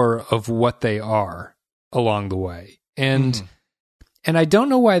core of what they are along the way. And and I don't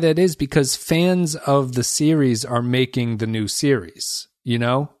know why that is, because fans of the series are making the new series, you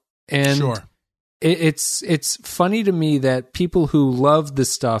know? And sure. It's funny to me that people who love the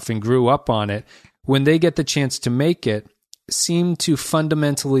stuff and grew up on it, when they get the chance to make it, seem to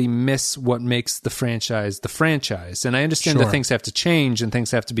fundamentally miss what makes the franchise. And I understand that things have to change and things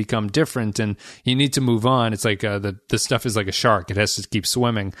have to become different and you need to move on. It's like the stuff is like a shark. It has to keep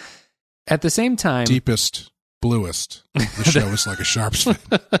swimming. At the same time... Deepest, bluest. The show is like a shark's fin.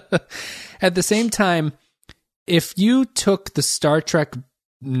 At the same time, if you took the Star Trek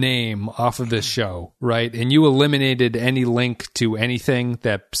name off of this show, right, and you eliminated any link to anything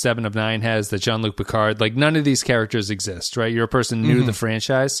that 7 of 9 has, that Jean-Luc Picard, like none of these characters exist, right? You're a person new to the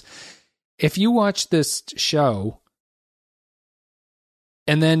franchise. If you watch this show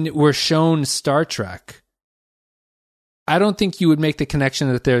and then we're shown Star Trek, I don't think you would make the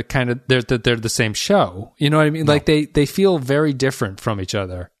connection that they're the same show. You know what I mean? No. Like they feel very different from each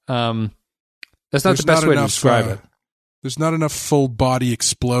other. That's not the best way to describe it. There's not enough full body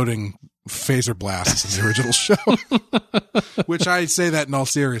exploding phaser blasts in the original show, which I say that in all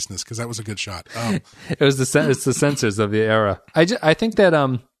seriousness because that was a good shot. It's the censors of the era. I think that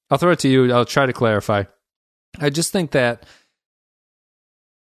I'll throw it to you. I'll try to clarify. I just think that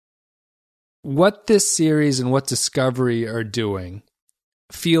what this series and what Discovery are doing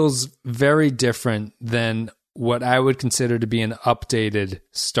feels very different than what I would consider to be an updated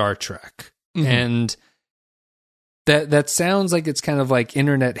Star Trek. Mm-hmm. And that sounds like it's kind of like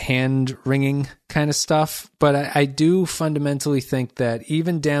internet hand-wringing kind of stuff, but I do fundamentally think that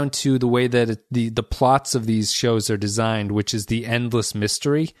even down to the way that the plots of these shows are designed, which is the endless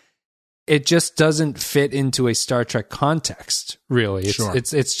mystery, it just doesn't fit into a Star Trek context, really.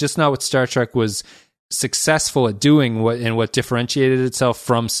 It's just not what Star Trek was successful at doing, what differentiated itself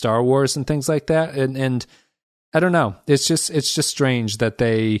from Star Wars and things like that. And I don't know. It's just strange that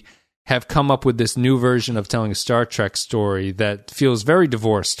they have come up with this new version of telling a Star Trek story that feels very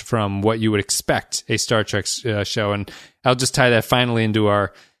divorced from what you would expect a Star Trek show. And I'll just tie that finally into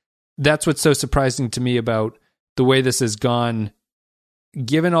that's what's so surprising to me about the way this has gone.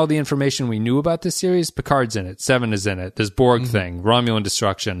 Given all the information we knew about this series, Picard's in it, Seven is in it, this Borg thing, Romulan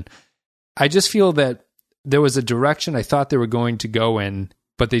destruction. I just feel that there was a direction I thought they were going to go in,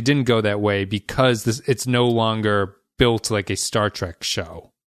 but they didn't go that way because it's no longer built like a Star Trek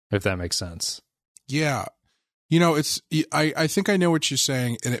show, if that makes sense. Yeah. I think I know what you're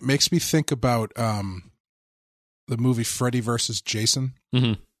saying, and it makes me think about the movie Freddy versus Jason.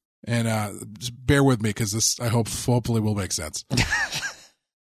 Mm-hmm. And just bear with me because this, I hopefully will make sense.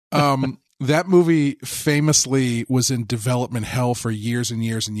 That movie famously was in development hell for years and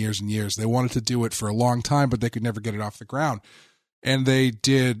years and years and years. They wanted to do it for a long time, but they could never get it off the ground. And they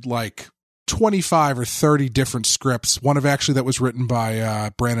did like 25 or 30 different scripts. One of actually that was written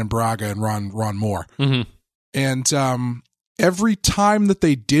by Brandon Braga and Ron Moore. Mm-hmm. And every time that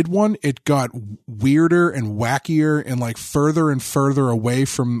they did one, it got weirder and wackier and like further and further away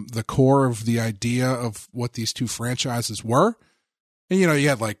from the core of the idea of what these two franchises were. And, you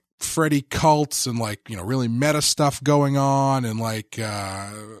had like Freddy cults and like, really meta stuff going on and like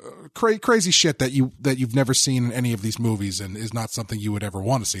crazy shit that you've never seen in any of these movies and is not something you would ever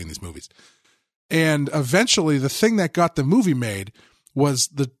want to see in these movies. And eventually the thing that got the movie made was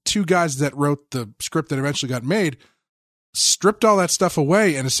the two guys that wrote the script that eventually got made stripped all that stuff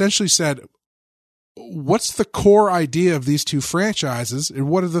away and essentially said, what's the core idea of these two franchises and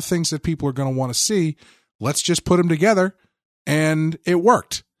what are the things that people are going to want to see? Let's just put them together. And it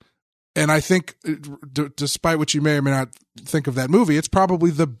worked. And I think, despite what you may or may not think of that movie, it's probably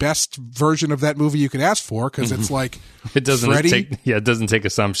the best version of that movie you could ask for because it's like it doesn't take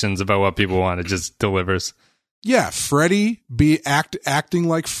assumptions about what people want. It just delivers. Yeah, Freddy acting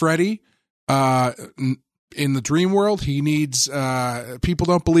like Freddy. In the dream world, he needs people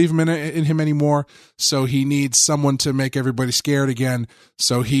don't believe in him anymore, so he needs someone to make everybody scared again.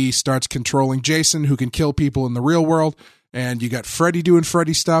 So he starts controlling Jason, who can kill people in the real world. And you got Freddy doing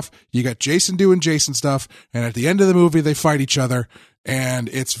Freddy stuff. You got Jason doing Jason stuff. And at the end of the movie, they fight each other. And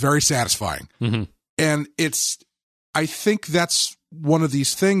it's very satisfying. Mm-hmm. And I think that's one of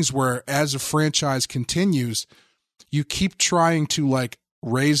these things where as a franchise continues, you keep trying to like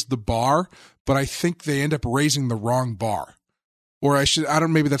raise the bar, but I think they end up raising the wrong bar. Or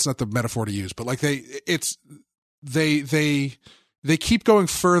maybe that's not the metaphor to use, but like they keep going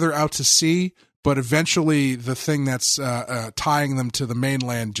further out to sea, but eventually the thing that's tying them to the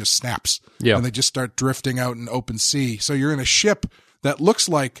mainland just snaps. Yeah. And they just start drifting out in open sea. So you're in a ship that looks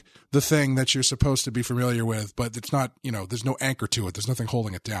like the thing that you're supposed to be familiar with, but it's not, there's no anchor to it. There's nothing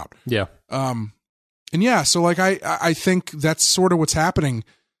holding it down. Yeah. And yeah, so like I think that's sort of what's happening.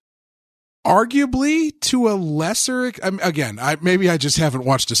 Arguably to a lesser, maybe I just haven't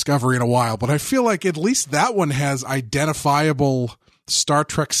watched Discovery in a while, but I feel like at least that one has identifiable Star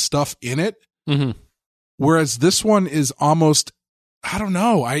Trek stuff in it. Mm-hmm. Whereas this one is almost, I don't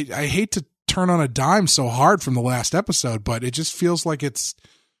know. I hate to turn on a dime so hard from the last episode, but it just feels like it's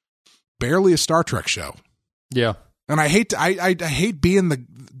barely a Star Trek show. Yeah. And I hate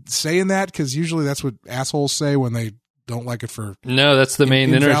saying that because usually that's what assholes say when they don't like it for. No, that's the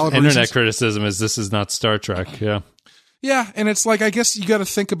main internet reasons. criticism is this is not Star Trek. Yeah. Yeah. And it's like, I guess you got to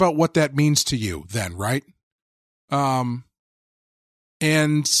think about what that means to you then, right? And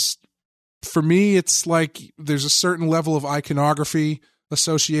for me, it's like there's a certain level of iconography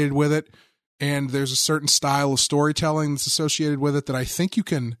associated with it, and there's a certain style of storytelling that's associated with it that I think you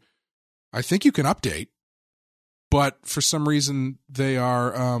can update. But for some reason, they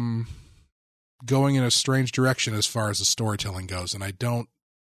are going in a strange direction as far as the storytelling goes, and I don't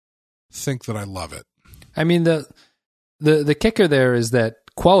think that I love it. I mean, the kicker there is that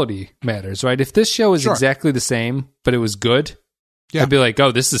quality matters, right? If this show is exactly the same, but it was good, I'd be like,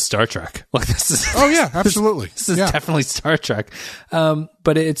 oh, this is Star Trek. Like this is. Oh yeah, absolutely. This is definitely Star Trek.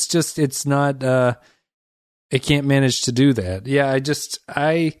 But it's not. it can't manage to do that. Yeah, because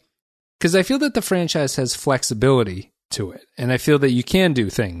I feel that the franchise has flexibility to it, and I feel that you can do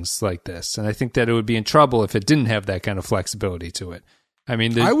things like this, and I think that it would be in trouble if it didn't have that kind of flexibility to it. I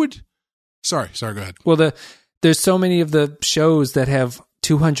mean, Sorry, go ahead. Well, there's so many of the shows that have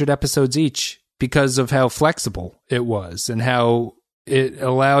 200 episodes each because of how flexible it was and how it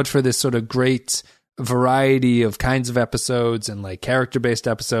allowed for this sort of great variety of kinds of episodes and like character-based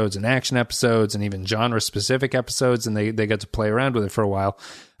episodes and action episodes and even genre-specific episodes, and they got to play around with it for a while.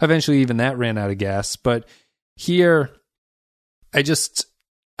 Eventually, even that ran out of gas. But here, it's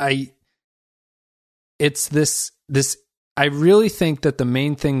this. I really think that the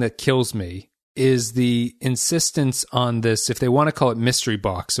main thing that kills me is the insistence on this, if they want to call it mystery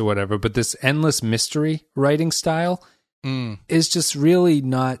box or whatever, but this endless mystery writing style is just really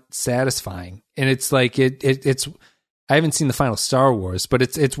not satisfying. And it's like it's I haven't seen the final Star Wars, but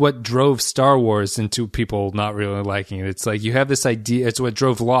it's what drove Star Wars into people not really liking it. It's like you have this idea, it's what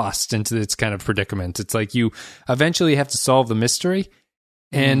drove Lost into its kind of predicament. It's like you eventually have to solve the mystery,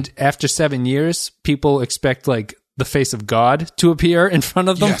 and after 7 years, people expect like the face of God to appear in front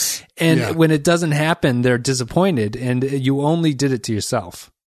of them. Yes. And when it doesn't happen, they're disappointed, and you only did it to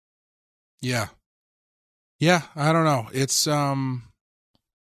yourself. Yeah. Yeah, I don't know. It's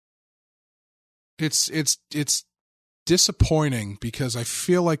disappointing because I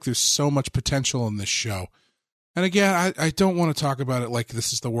feel like there's so much potential in this show. And again, I don't want to talk about it like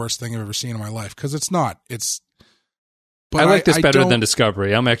this is the worst thing I've ever seen in my life, because it's not. But I like this better than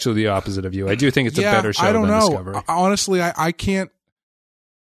Discovery. I'm actually the opposite of you. I do think it's a better show than Discovery. Honestly, I can't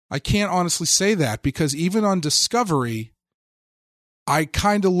honestly say that, because even on Discovery, I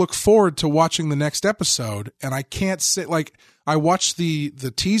kind of look forward to watching the next episode, and I can't say, like, I watched the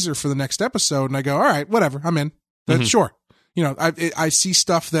teaser for the next episode and I go, all right, whatever, I'm in. Sure. You know, I see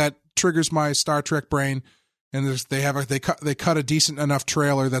stuff that triggers my Star Trek brain, and they cut a decent enough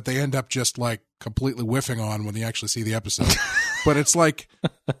trailer that they end up just like completely whiffing on when you actually see the episode. But it's like,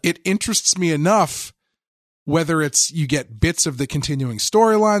 it interests me enough, whether it's you get bits of the continuing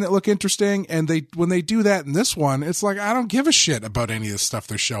storyline that look interesting, and when they do that in this one, it's like, I don't give a shit about any of the stuff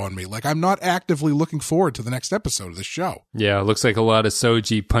they're showing me. Like, I'm not actively looking forward to the next episode of the show. Yeah, it looks like a lot of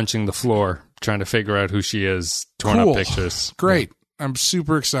Soji punching the floor, trying to figure out who she is, torn up pictures. Great. Yeah. I'm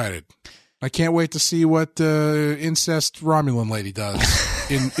super excited. I can't wait to see what the incest Romulan lady does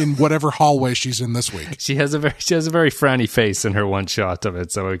in whatever hallway she's in this week. She has a very frowny face in her one shot of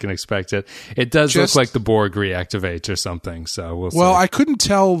it, so we can expect it. It does look like the Borg reactivates or something. So we'll see. Well, I couldn't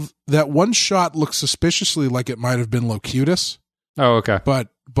tell. That one shot looked suspiciously like it might have been Locutus. Oh, okay. But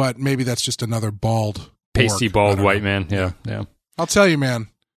maybe that's just another bald, pasty bald white man. Yeah. I'll tell you, man.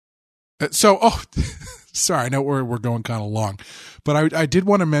 Sorry, I know we're going kind of long, but I did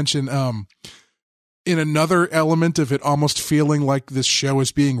want to mention, in another element of it almost feeling like this show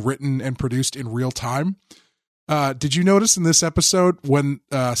is being written and produced in real time. Did you notice in this episode when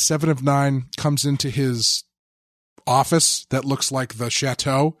 7 of 9 comes into his office that looks like the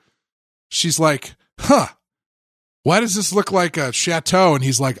chateau? She's like, why does this look like a chateau? And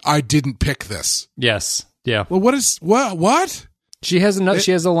he's like, I didn't pick this. Yes. Yeah. Well, what? She has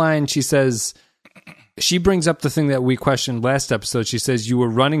a line. She says, she brings up the thing that we questioned last episode. She says, you were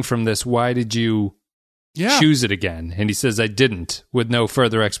running from this. Why did you choose it again? And he says, I didn't, with no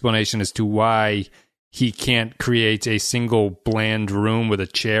further explanation as to why he can't create a single bland room with a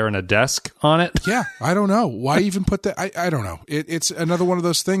chair and a desk on it. Yeah, I don't know. Why even put that? I don't know. It's another one of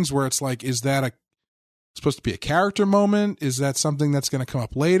those things where it's like, is that supposed to be a character moment? Is that something that's going to come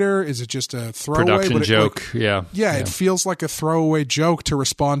up later? Is it just a throwaway production joke? Yeah, it feels like a throwaway joke to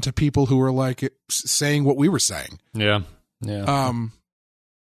respond to people who are like saying what we were saying. Yeah.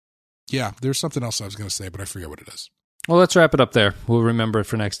 Yeah, there's something else I was going to say, but I forget what it is. Well, let's wrap it up there. We'll remember it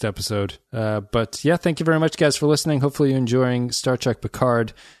for next episode. But yeah, thank you very much, guys, for listening. Hopefully you're enjoying Star Trek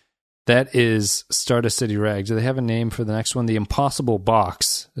Picard. That is Stardust City Rag. Do they have a name for the next one? The Impossible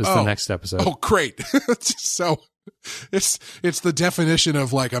Box is the next episode. Oh, great. So it's the definition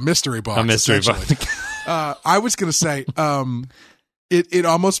of like a mystery box. A mystery box. I was going to say, it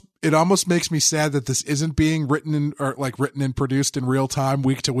almost makes me sad that this isn't being written and produced in real time,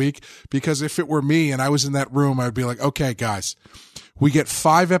 week to week, because if it were me and I was in that room, I would be like, okay, guys, we get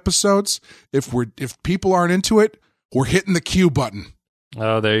 5 episodes. If people aren't into it, we're hitting the Q button.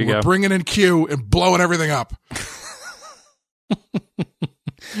 Oh, there you go. We're bringing in Q and blowing everything up.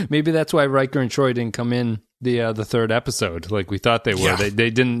 Maybe that's why Riker and Troy didn't come in the third episode like we thought they were. Yeah. They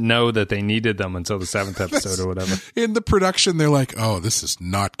didn't know that they needed them until the 7th episode or whatever. In the production, they're like, oh, this is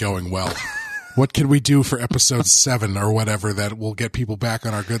not going well. What can we do for episode 7 or whatever that will get people back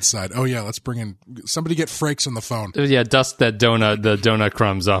on our good side? Oh, yeah, let's bring in... Somebody get Frakes on the phone. Yeah, dust the donut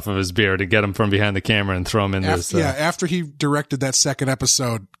crumbs off of his beard to get him from behind the camera and throw him in this. Yeah, after he directed that second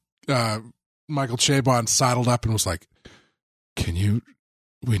episode, Michael Chabon sidled up and was like,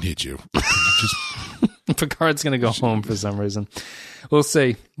 we need you. Picard's going to go home for some reason. We'll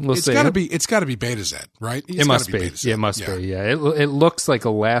see. It's got to be Beta Z, right? It must be. Yeah, it must be. Yeah, it looks like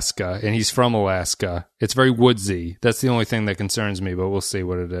Alaska, and he's from Alaska. It's very woodsy. That's the only thing that concerns me, but we'll see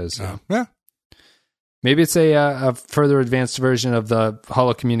what it is. Yeah. Maybe it's a further advanced version of the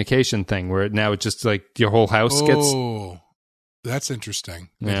holo communication thing, where now it's just like your whole house gets. Oh, that's interesting.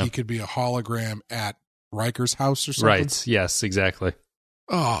 Yeah. He could be a hologram at Riker's house or something. Right. Yes. Exactly.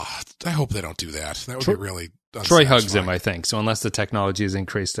 Oh, I hope they don't do that. That would be really Troy hugs him, I think. So unless the technology is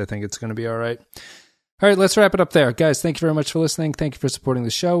increased, I think it's going to be all right. All right, let's wrap it up there. Guys, thank you very much for listening. Thank you for supporting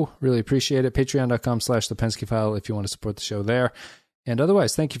the show. Really appreciate it. Patreon.com/ThePensky File if you want to support the show there. And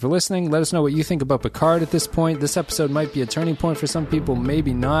otherwise, thank you for listening. Let us know what you think about Picard at this point. This episode might be a turning point for some people,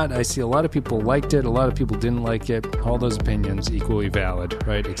 maybe not. I see a lot of people liked it. A lot of people didn't like it. All those opinions equally valid,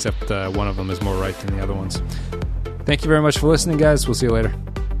 right? Except one of them is more right than the other ones. Thank you very much for listening, guys. We'll see you later.